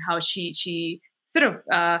Charlotte and how she sort of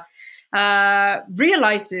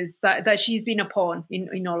realizes that she's been a pawn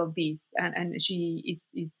in all of these, and she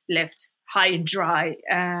is left high and dry.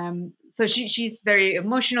 So she's very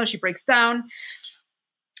emotional. She breaks down,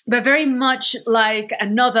 but very much like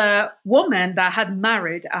another woman that had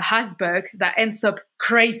married a Habsburg that ends up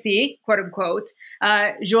crazy, quote unquote,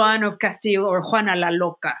 Joan of Castile, or Juana la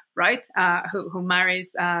Loca, right? Who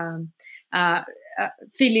marries Philip,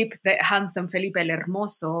 the handsome Felipe el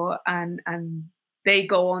Hermoso, and they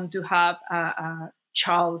go on to have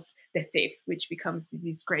Charles V, which becomes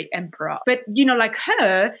this great emperor. But, like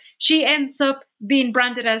her, she ends up being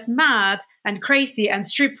branded as mad and crazy and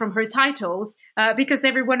stripped from her titles because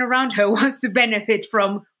everyone around her wants to benefit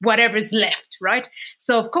from whatever's left, right?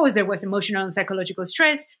 So, of course, there was emotional and psychological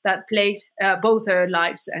stress that plagued both her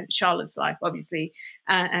lives and Charlotte's life, obviously.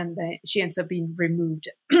 And she ends up being removed.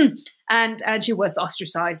 and she was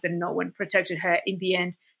ostracized, and no one protected her in the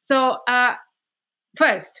end. So,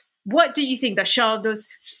 first, what do you think that Charlotte's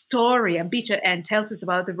story and bitter end tells us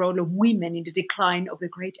about the role of women in the decline of the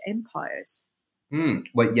great empires?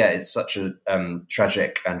 Well, yeah, it's such a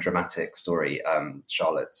tragic and dramatic story,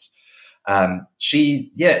 Charlotte's. So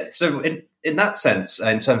in that sense,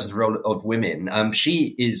 in terms of the role of women,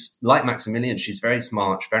 she is, like Maximilian, she's very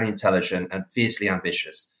smart, very intelligent, and fiercely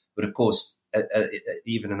ambitious. But of course,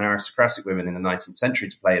 even an aristocratic woman in the 19th century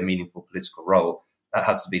to play a meaningful political role, that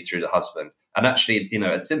has to be through the husband. And actually,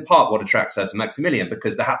 it's in part what attracts her to Maximilian,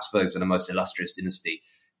 because the Habsburgs are the most illustrious dynasty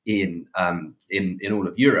in all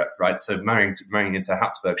of Europe, right? So marrying into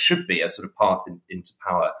Habsburg should be a sort of path into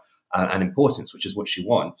power and importance, which is what she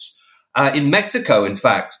wants. In Mexico, in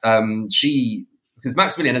fact, because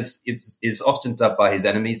Maximilian is often dubbed by his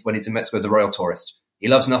enemies when he's in Mexico as a royal tourist. He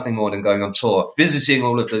loves nothing more than going on tour, visiting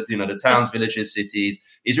all of the towns, villages, cities.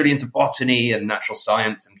 He's really into botany and natural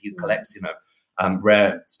science, and he collects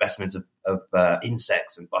rare specimens of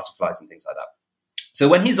insects and butterflies and things like that. So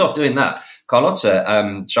when he's off doing that,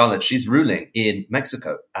 Carlota, Charlotte, she's ruling in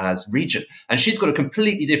Mexico as regent. And she's got a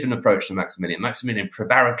completely different approach to Maximilian. Maximilian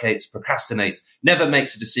prevaricates, procrastinates, never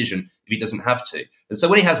makes a decision if he doesn't have to. And so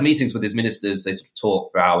when he has meetings with his ministers, they sort of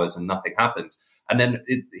talk for hours and nothing happens. And then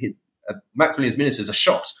Maximilian's ministers are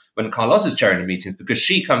shocked when Carlota's chairing the meetings because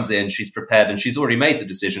she comes in, she's prepared, and she's already made the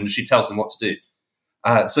decision, and she tells them what to do.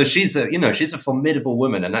 So she's a formidable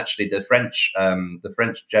woman. And actually the French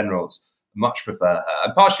generals much prefer her,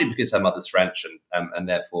 and partially because her mother's French, and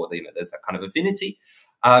therefore there's that kind of affinity,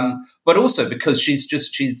 but also because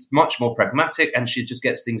she's much more pragmatic, and she just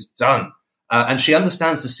gets things done, and she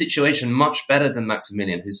understands the situation much better than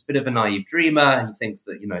Maximilian, who's a bit of a naive dreamer. He thinks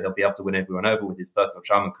that he'll be able to win everyone over with his personal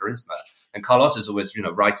charm and charisma, and Carlotta's always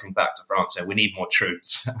writing back to France saying, "We need more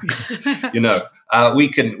troops." We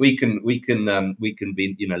can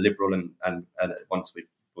be liberal and once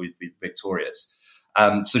we've been victorious.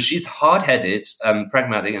 So she's hard-headed,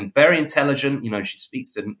 pragmatic, and very intelligent. She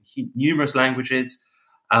speaks in numerous languages,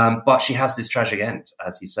 but she has this tragic end,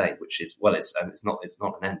 as you say, which is it's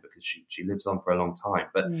not an end because she lives on for a long time.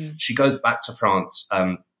 But she goes back to France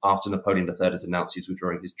after Napoleon III has announced he's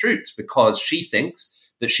withdrawing his troops because she thinks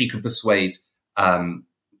that she can persuade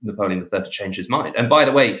Napoleon III to change his mind. And by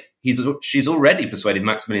the way, she's already persuaded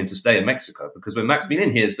Maximilian to stay in Mexico, because when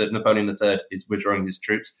Maximilian hears that Napoleon III is withdrawing his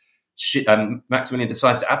troops, Maximilian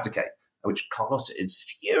decides to abdicate, which Carlotta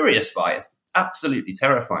is furious by. It's absolutely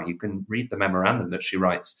terrifying. You can read the memorandum that she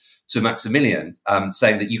writes to Maximilian,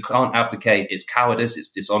 saying that you can't abdicate. It's cowardice. It's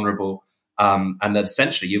dishonorable, and that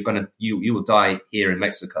essentially you will die here in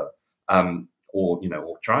Mexico,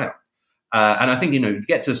 or triumph. And I think you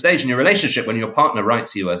get to a stage in your relationship when your partner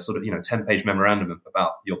writes you a sort of 10-page memorandum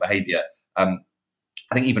about your behaviour. I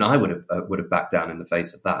think even I would have backed down in the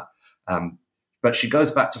face of that. But she goes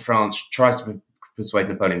back to France, tries to persuade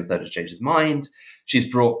Napoleon III to change his mind. She's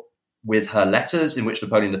brought with her letters in which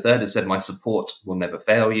Napoleon III has said, "My support will never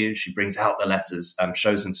fail you." She brings out the letters,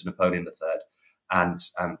 shows them to Napoleon III, and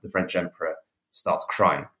the French emperor starts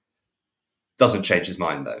crying. Doesn't change his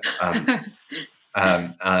mind, though.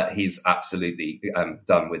 He's absolutely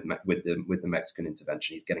done with the Mexican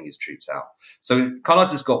intervention. He's getting his troops out. So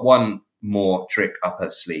Carlotta's got one more trick up her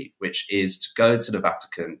sleeve, which is to go to the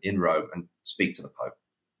Vatican in Rome and speak to the Pope.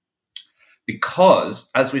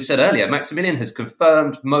 Because, as we've said earlier, Maximilian has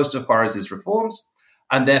confirmed most of Juarez's reforms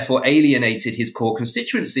and therefore alienated his core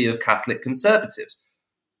constituency of Catholic conservatives.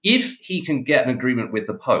 If he can get an agreement with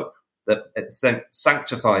the Pope that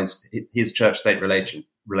sanctifies his church-state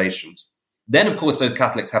relations, then, of course, those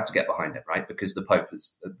Catholics have to get behind it, right? Because the Pope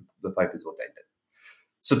has ordained it.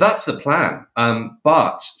 So that's the plan.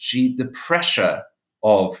 But the pressure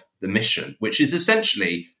of the mission, which is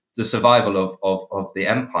essentially the survival of the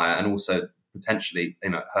empire, and also potentially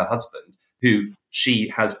her husband, who she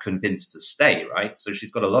has convinced to stay, right? So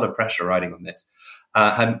she's got a lot of pressure riding on this.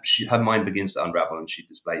 Her mind begins to unravel, and she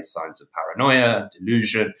displays signs of paranoia,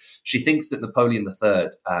 delusion. She thinks that Napoleon III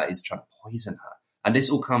is trying to poison her. And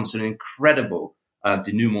this all comes to an incredible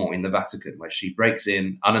denouement in the Vatican, where she breaks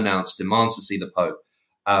in unannounced, demands to see the Pope,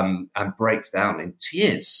 and breaks down in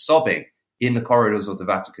tears, sobbing in the corridors of the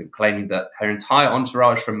Vatican, claiming that her entire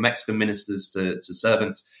entourage, from Mexican ministers to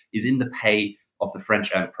servants, is in the pay of the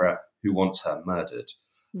French emperor who wants her murdered.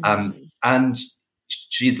 Mm-hmm. And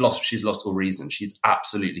she's lost all reason. She's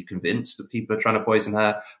absolutely convinced that people are trying to poison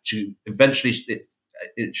her. She eventually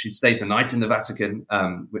she stays the night in the Vatican,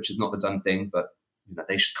 which is not the done thing, but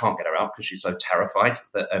they just can't get her out because she's so terrified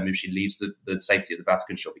that if she leaves the safety of the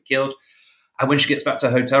Vatican, she'll be killed. And when she gets back to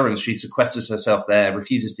her hotel room, she sequesters herself there,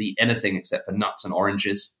 refuses to eat anything except for nuts and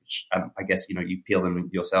oranges, which I guess, you peel them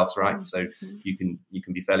yourselves, right? Mm-hmm. So you can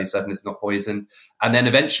be fairly certain it's not poison. And then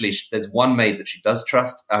eventually there's one maid that she does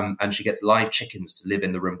trust, and she gets live chickens to live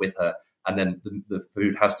in the room with her. And then the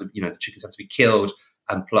food has to, the chickens have to be killed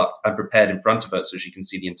and plucked and prepared in front of her so she can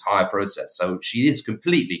see the entire process. So she is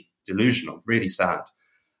completely delusional, really sad.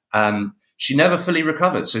 She never fully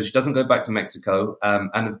recovers, so she doesn't go back to Mexico.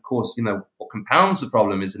 And of course, what compounds the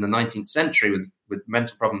problem is in the 19th century with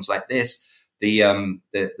mental problems like this, the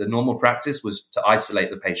normal practice was to isolate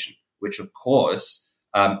the patient, which of course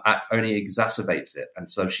only exacerbates it. And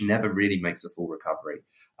so she never really makes a full recovery.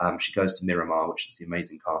 She goes to Miramar, which is the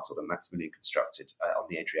amazing castle that Maximilian constructed on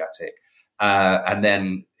the Adriatic. And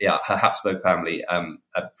then, her Habsburg family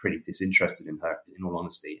are pretty disinterested in her, in all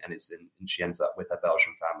honesty, and she ends up with her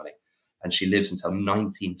Belgian family. And she lives until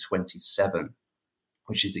 1927,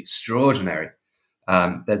 which is extraordinary.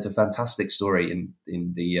 There's a fantastic story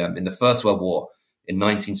in the First World War. In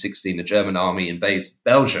 1916, the German army invades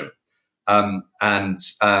Belgium. And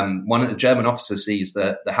one of the German officers sees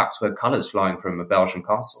the Habsburg colours flying from a Belgian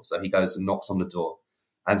castle. So he goes and knocks on the door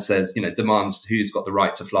and says, demands who's got the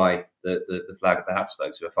right to fly the flag of the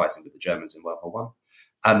Habsburgs who are fighting with the Germans in World War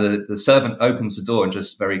I. And the servant opens the door and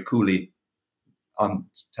just very coolly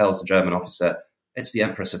tells the German officer, it's the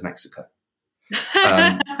Empress of Mexico.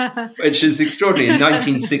 Which is extraordinary in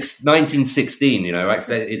 1916,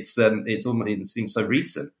 it seems so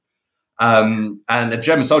recent. And a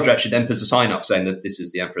German soldier actually then puts a sign up saying that this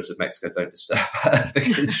is the Empress of Mexico, don't disturb her,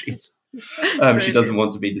 because she doesn't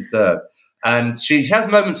want to be disturbed. And she has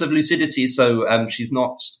moments of lucidity, so she's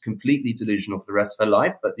not completely delusional for the rest of her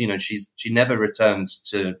life, but she never returns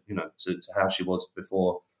to how she was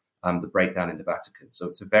before the breakdown in the Vatican. So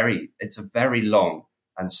it's a very long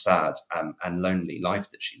and sad and lonely life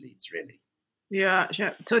that she leads, really. Yeah,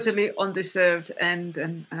 totally undeserved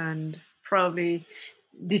and probably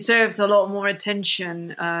deserves a lot more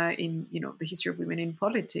attention in the history of women in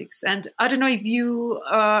politics. And I don't know if you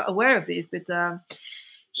are aware of this, but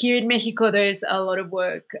here in Mexico, there's a lot of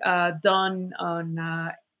work done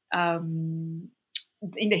on in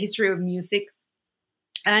the history of music.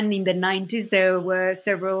 And in the 90s, there were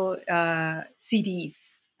several CDs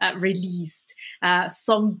released,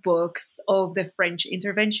 songbooks of the French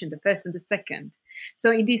intervention, the first and the second.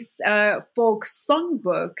 So in these folk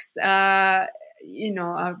songbooks,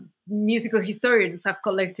 musical historians have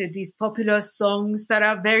collected these popular songs that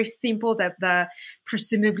are very simple, that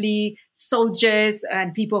presumably soldiers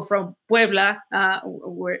and people from Puebla,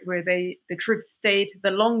 where the troops stayed the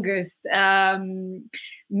longest,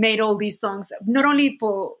 made all these songs, not only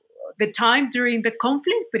for the time during the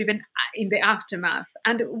conflict, but even in the aftermath.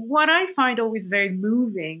 And what I find always very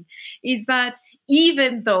moving is that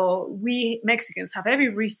even though we Mexicans have every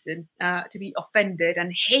reason to be offended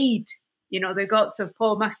and hate the gods of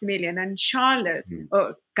Paul Maximilian and Charlotte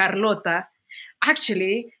or Carlota,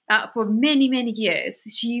 actually, for many, many years,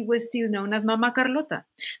 she was still known as Mama Carlota.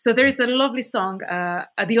 So there is a lovely song,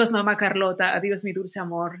 Adios Mama Carlota, Adios mi dulce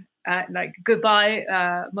amor, like goodbye,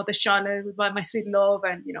 Mother Charlotte, goodbye, my sweet love,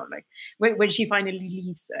 and when she finally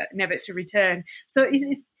leaves, never to return. So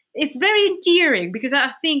it's very endearing, because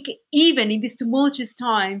I think even in this tumultuous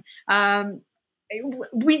time,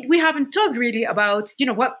 we haven't talked really about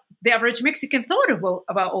what the average Mexican thought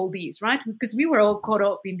about all these, right? Because we were all caught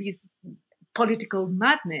up in this political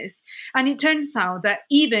madness, and it turns out that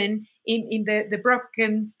even in the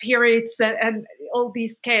broken spirits and all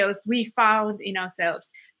these chaos, we found in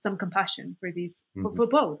ourselves some compassion for these, for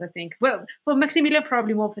both, I think. Well, for Maximilian,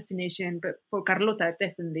 probably more fascination, but for Carlota,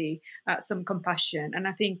 definitely some compassion. And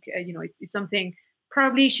I think, it's something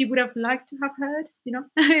probably she would have liked to have heard,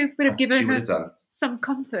 it would have given her some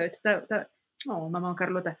comfort that oh, Mama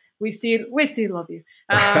Carlota, we still love you.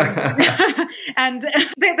 And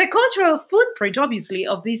the cultural footprint, obviously,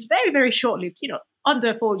 of this very, very short-lived,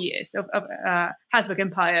 under 4 years of Habsburg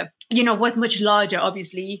Empire, was much larger,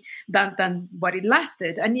 obviously, than what it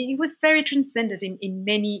lasted. And it was very transcendent in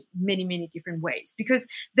many, many, many different ways, because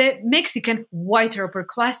the Mexican white upper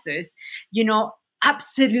classes,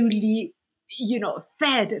 absolutely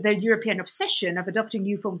fed their European obsession of adopting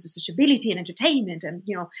new forms of sociability and entertainment, and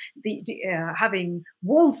having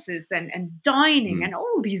waltzes and dining and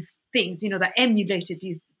all these things that emulated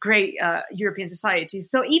these great European societies.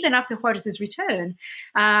 So even after Juarez's return,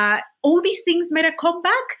 all these things made a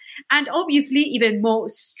comeback, and obviously even more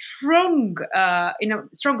strong, in a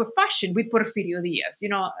stronger fashion with Porfirio Diaz,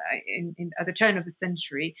 at the turn of the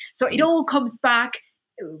century. So it all comes back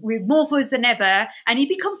with more force than ever, and it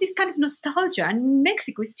becomes this kind of nostalgia. And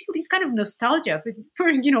Mexico is still this kind of nostalgia for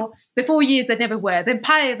the 4 years that never were, the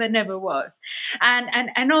empire that never was,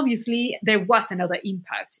 and obviously there was another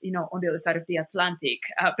impact, on the other side of the Atlantic,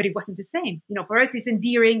 but it wasn't the same. For us, it's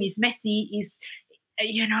endearing, it's messy, it's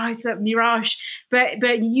a mirage, but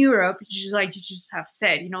in Europe, just like you just have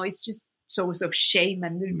said, it's just source of shame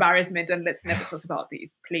and embarrassment, and let's never talk about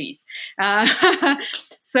these, please.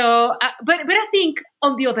 So, but I think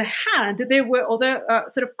on the other hand, there were other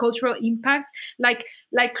sort of cultural impacts, like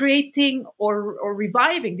creating or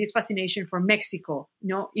reviving this fascination for Mexico.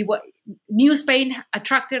 New Spain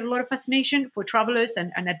attracted a lot of fascination for travelers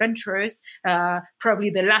and adventurers. Probably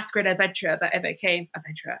the last great adventure that ever came.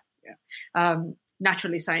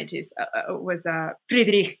 naturally scientist was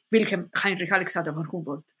Friedrich Wilhelm Heinrich Alexander von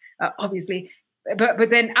Humboldt, obviously. But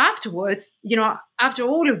then afterwards, after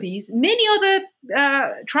all of these, many other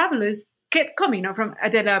travelers kept coming, from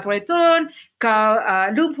Adela Breton,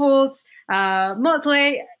 Karl Lumpolz,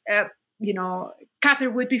 Motley,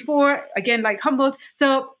 Catherwood before, again, like Humboldt.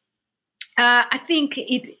 So I think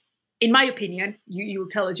it, in my opinion, you'll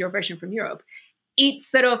tell us your version from Europe, it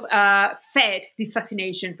sort of fed this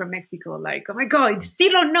fascination from Mexico. Like, oh my God, it's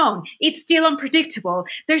still unknown. It's still unpredictable.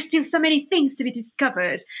 There's still so many things to be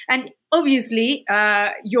discovered. And obviously,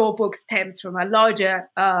 your book stems from a larger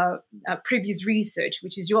previous research,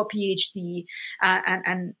 which is your PhD,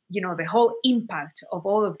 and the whole impact of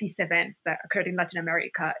all of these events that occurred in Latin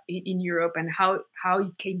America, in Europe, and how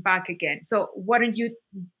it came back again. So why don't you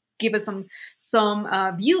give us some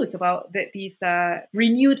views about this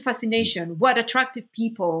renewed fascination? What attracted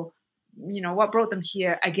people? What brought them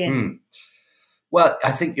here again? Well,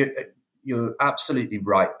 I think you're absolutely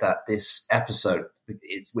right that this episode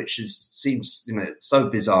seems so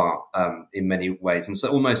bizarre in many ways, and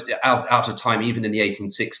so almost out of time, even in the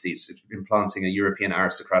 1860s, implanting a European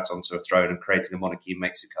aristocrat onto a throne and creating a monarchy in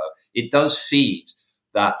Mexico. It does feed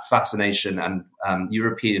that fascination and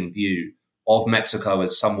European view of Mexico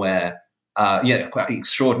as somewhere, quite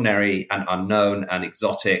extraordinary and unknown and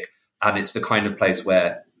exotic. And it's the kind of place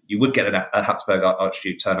where you would get a Habsburg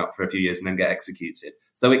archduke turn up for a few years and then get executed.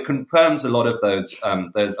 So it confirms a lot of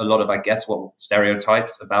I guess, what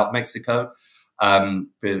stereotypes about Mexico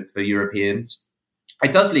for Europeans.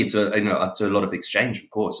 It does lead to a lot of exchange, of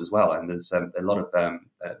course, as well. And there's a lot of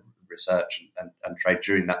research and trade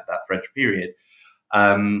during that French period.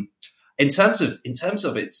 In terms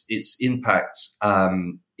of its impact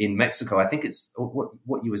in Mexico, I think it's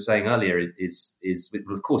what you were saying earlier is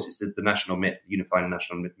of course it's the national myth, the unifying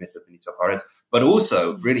national myth of Benito Juarez, but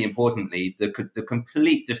also really importantly the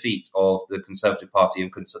complete defeat of the Conservative Party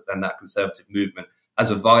and that conservative movement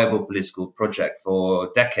as a viable political project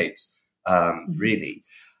for decades, really.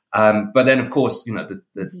 But then, of course,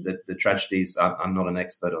 the tragedies. I'm not an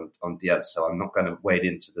expert on Diaz, so I'm not going to wade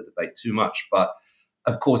into the debate too much, but.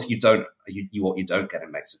 Of course, what you don't get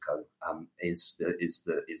in Mexico is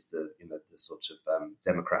the sort of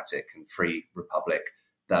democratic and free republic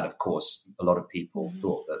that, of course, a lot of people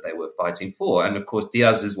thought that they were fighting for. And of course,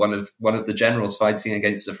 Diaz is one of the generals fighting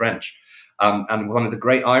against the French. And one of the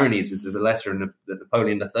great ironies is there's a letter that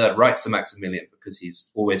Napoleon III writes to Maximilian because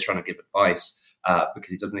he's always trying to give advice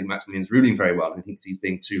because he doesn't think Maximilian's ruling very well and thinks he's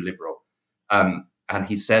being too liberal. And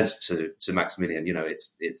he says to Maximilian,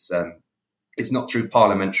 it's not through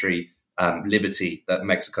parliamentary liberty that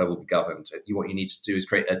Mexico will be governed. What you need to do is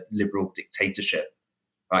create a liberal dictatorship,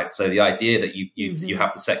 right? So the idea that you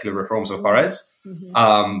have the secular reforms of Juarez,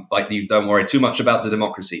 but you don't worry too much about the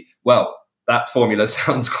democracy. Well, that formula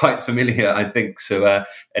sounds quite familiar, I think, to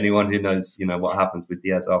anyone who knows, what happens with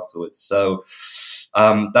Diaz afterwards. So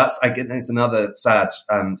it's another sad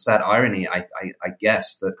irony, I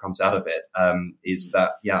guess, that comes out of it, is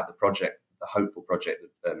that the hopeful project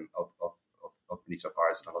of Benito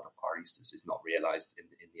Juarez and a lot of Juaristas is not realized in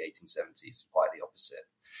the 1870s. Quite the opposite.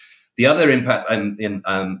 The other impact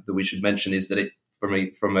that we should mention is that it, from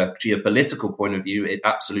a geopolitical point of view, it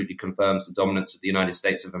absolutely confirms the dominance of the United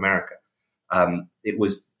States of America. It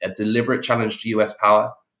was a deliberate challenge to US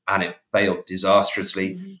power, and it failed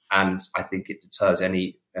disastrously. And I think it deters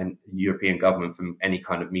any European government from any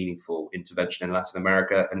kind of meaningful intervention in Latin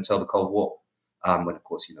America until the Cold War, when, of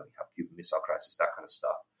course, you have Cuban Missile Crisis, that kind of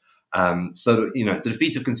stuff. So, the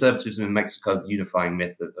defeat of conservatism in Mexico, the unifying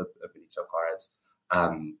myth of Benito Juarez,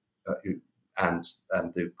 and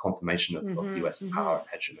the confirmation of US power and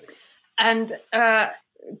hegemony. And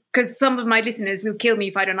because some of my listeners will kill me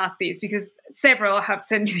if I don't ask this, because several have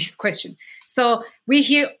sent me this question. So we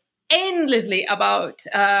hear endlessly about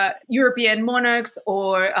European monarchs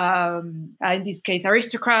or, in this case,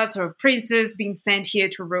 aristocrats or princes being sent here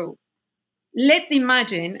to rule. Let's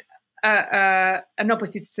imagine an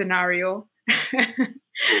opposite scenario.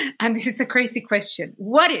 And this is a crazy question.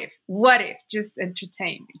 What if, just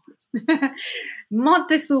entertain me, please.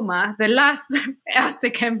 Montezuma, the last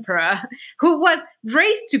Aztec emperor, who was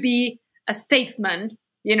raised to be a statesman,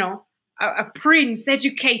 a prince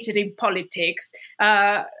educated in politics,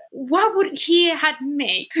 what would he had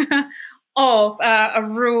made of a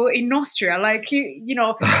rule in Austria? Like,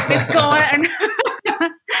 let's go and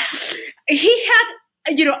he had,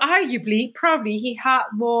 arguably, probably he had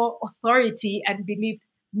more authority and believed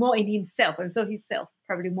more in himself, and so himself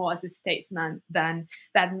probably more as a statesman than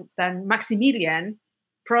Maximilian,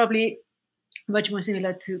 probably much more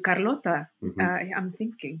similar to Carlota. I'm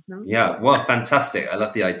thinking. No? Yeah, well, fantastic! I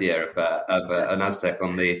love the idea of an Aztec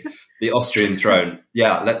on the Austrian throne.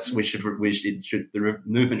 Yeah, the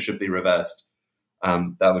movement should be reversed.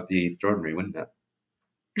 That would be extraordinary, wouldn't it?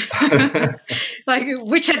 Like,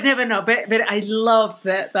 which I'd never know, but I love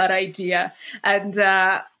that idea. And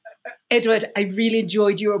Edward, I really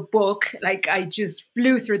enjoyed your book. Like, I just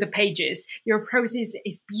flew through the pages. Your process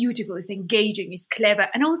is beautiful, it's engaging, it's clever,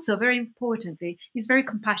 and also, very importantly, it's very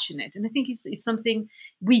compassionate. And I think it's something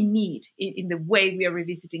we need in the way we are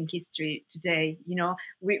revisiting history today. You know,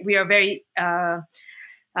 we are very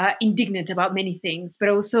indignant about many things, but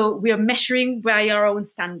also we are measuring by our own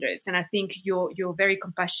standards. And I think your very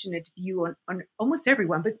compassionate view on almost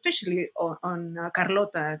everyone, but especially on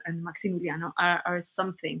Carlota and Maximiliano are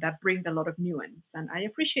something that bring a lot of nuance, and I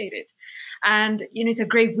appreciate it. And, you know, it's a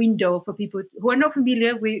great window for people who are not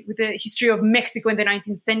familiar with the history of Mexico in the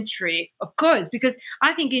 19th century, of course, because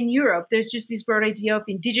I think in Europe, there's just this broad idea of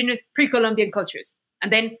indigenous pre-Columbian cultures, and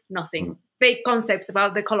then nothing. Vague concepts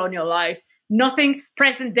about the colonial life. Nothing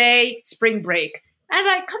present day, spring break. And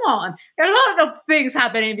like, come on, there are a lot of things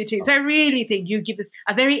happening in between. So I really think you give us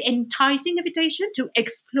a very enticing invitation to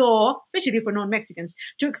explore, especially for non-Mexicans,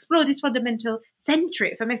 to explore this fundamental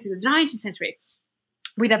century for Mexico, the 19th century,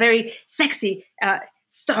 with a very sexy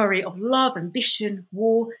story of love, ambition,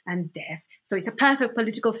 war, and death. So it's a perfect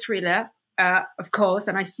political thriller. Of course,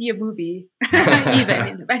 and I see a movie even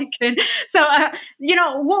in the Vatican. So, you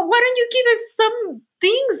know, why don't you give us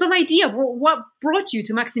some idea of what brought you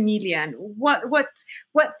to Maximilian? What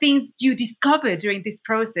things you discovered during this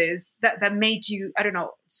process that made you, I don't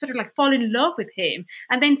know, sort of like fall in love with him,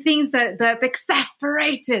 and then things that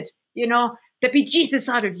exasperated, you know, the bejesus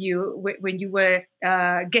out of you when you were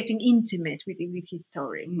getting intimate with his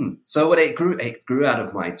story. So it grew out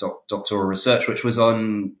of my doctoral research, which was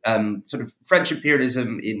on sort of French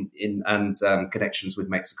imperialism and connections with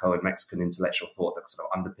Mexico and Mexican intellectual thought that sort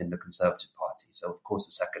of underpinned the Conservative Party. So of course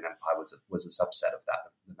the Second Empire was a subset of that,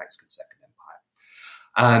 the Mexican Second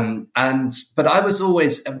Empire. But I was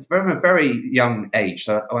always from a very young age.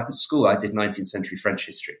 So at school I did 19th century French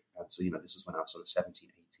history, and so, you know, this was when I was sort of 17,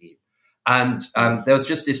 18. And there was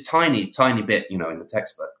just this tiny bit, you know, in the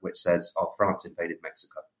textbook which says, "Oh, France invaded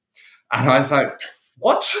Mexico," and I was like,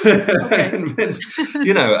 "What?"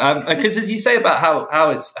 You know, because as you say about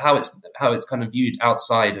how it's kind of viewed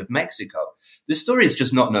outside of Mexico, the story is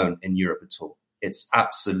just not known in Europe at all. It's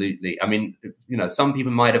absolutely, I mean, you know, some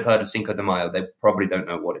people might have heard of Cinco de Mayo. They probably don't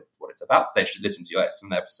know what it's about. They should listen to your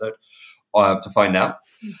episode to find out.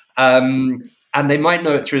 And they might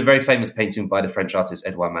know it through a very famous painting by the French artist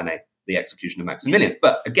Edouard Manet, The Execution of Maximilian.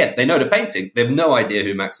 But again, they know the painting. They have no idea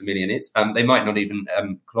who Maximilian is. They might not even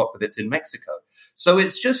clock that it's in Mexico. So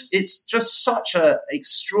it's just such an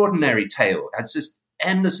extraordinary tale. It's just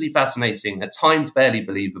endlessly fascinating, at times barely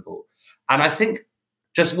believable. And I think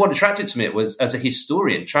just what attracted to me it was, as a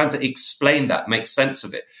historian, trying to explain that, make sense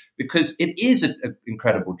of it, because it is an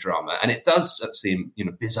incredible drama, and it does seem, you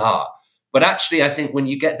know, bizarre. But actually, I think when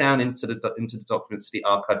you get down into the documents, the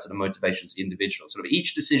archives, the motivations of the individual, sort of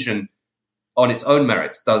each decision on its own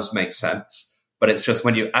merits does make sense. But it's just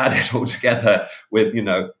when you add it all together with, you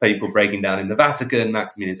know, people breaking down in the Vatican,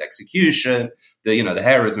 Maximilian's execution, the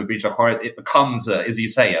heroism of Benito Juarez, it becomes, as you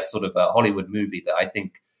say, a sort of a Hollywood movie that I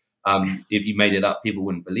think if you made it up, people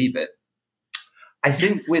wouldn't believe it. I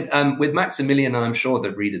think with Maximilian, and I'm sure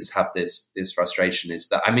that readers have this frustration, is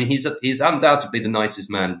that, I mean, he's undoubtedly the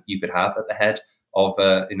nicest man you could have at the head of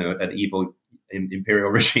an evil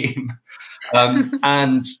imperial regime,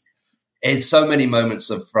 and there's so many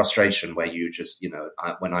moments of frustration where you just, you know,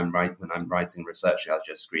 when I'm writing research, I was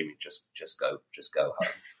just screaming, just go home,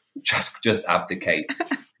 just abdicate.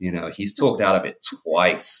 You know, he's talked out of it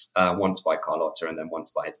twice, once by Carlota and then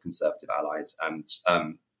once by his conservative allies, and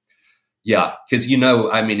yeah, because, you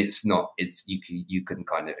know, I mean, you can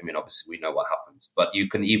kind of, I mean, obviously we know what happens, but he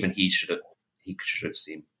should have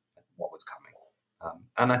seen what was coming.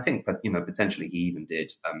 And I think, but, you know, potentially he even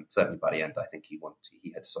did, certainly by the end, I think he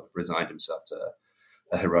had sort of resigned himself to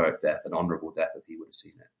a heroic death, an honorable death, if he would have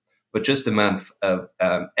seen it. But just a man of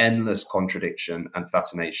endless contradiction and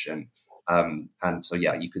fascination. And so,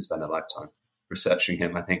 yeah, you could spend a lifetime researching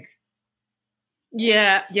him, I think.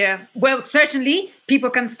 Yeah. Well, certainly people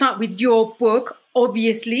can start with your book,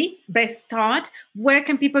 obviously, best start. Where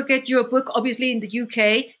can people get your book? Obviously in the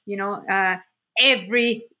UK, you know,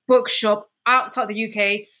 every bookshop outside the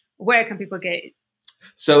UK, where can people get it?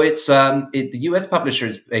 So it's the US publisher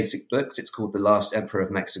is Basic Books. It's called The Last Emperor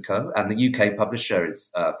of Mexico, and the UK publisher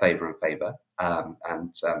is Faber and Faber,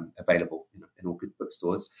 and available, you know, in all good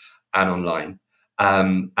bookstores and online.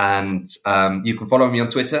 And you can follow me on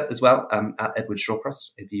Twitter as well, at Edward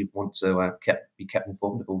Shawcross, if you want to be kept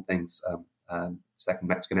informed of all things Second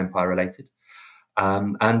Mexican Empire related.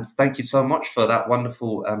 And thank you so much for that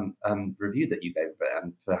wonderful review that you gave,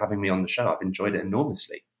 and for having me on the show. I've enjoyed it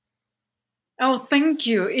enormously. Oh, thank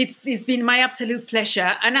you. It's been my absolute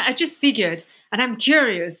pleasure. And I just figured, and I'm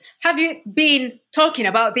curious, have you been talking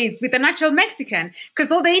about this with an actual Mexican?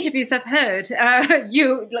 Because all the interviews I've heard,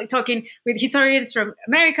 you like talking with historians from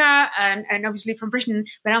America and obviously from Britain,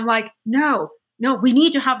 but I'm like, no, we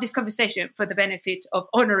need to have this conversation for the benefit of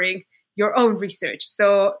honoring your own research.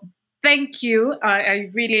 So thank you. I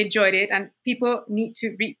really enjoyed it, and people need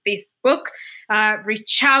to read this book.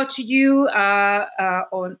 Reach out to you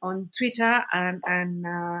on Twitter and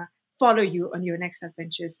follow you on your next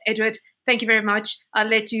adventures. Edward, thank you very much. I'll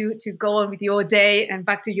let you to go on with your day and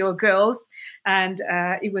back to your girls. And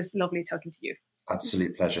it was lovely talking to you.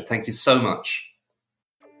 Absolute pleasure. Thank you so much.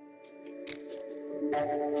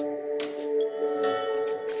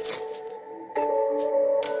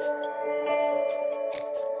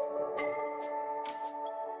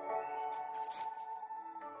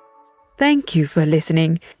 Thank you for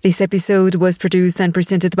listening. This episode was produced and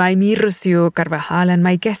presented by me, Rocío Carvajal, and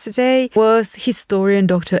my guest today was historian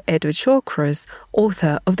Dr. Edward Shawcross,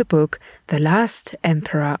 author of the book The Last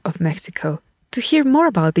Emperor of Mexico. To hear more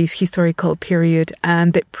about this historical period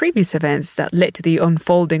and the previous events that led to the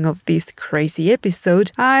unfolding of this crazy episode,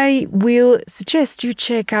 I will suggest you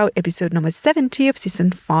check out episode number 70 of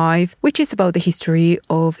season 5, which is about the history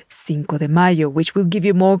of Cinco de Mayo, which will give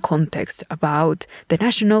you more context about the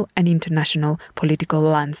national and international political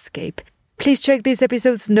landscape. Please check this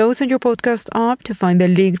episode's notes on your podcast app to find the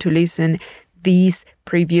link to listen this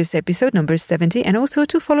previous episode, number 70, and also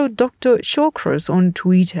to follow Dr. Shawcross on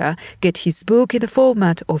Twitter. Get his book in the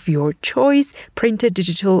format of your choice, printed,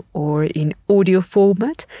 digital, or in audio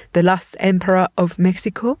format. The Last Emperor of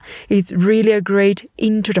Mexico is really a great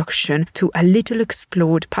introduction to a little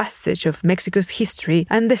explored passage of Mexico's history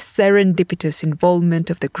and the serendipitous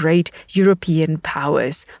involvement of the great European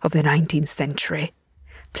powers of the 19th century.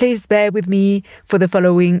 Please bear with me for the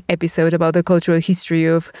following episode about the cultural history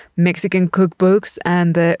of Mexican cookbooks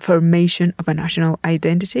and the formation of a national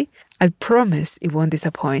identity. I promise it won't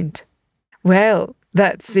disappoint. Well,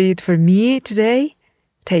 that's it for me today.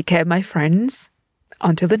 Take care, my friends.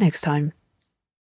 Until the next time.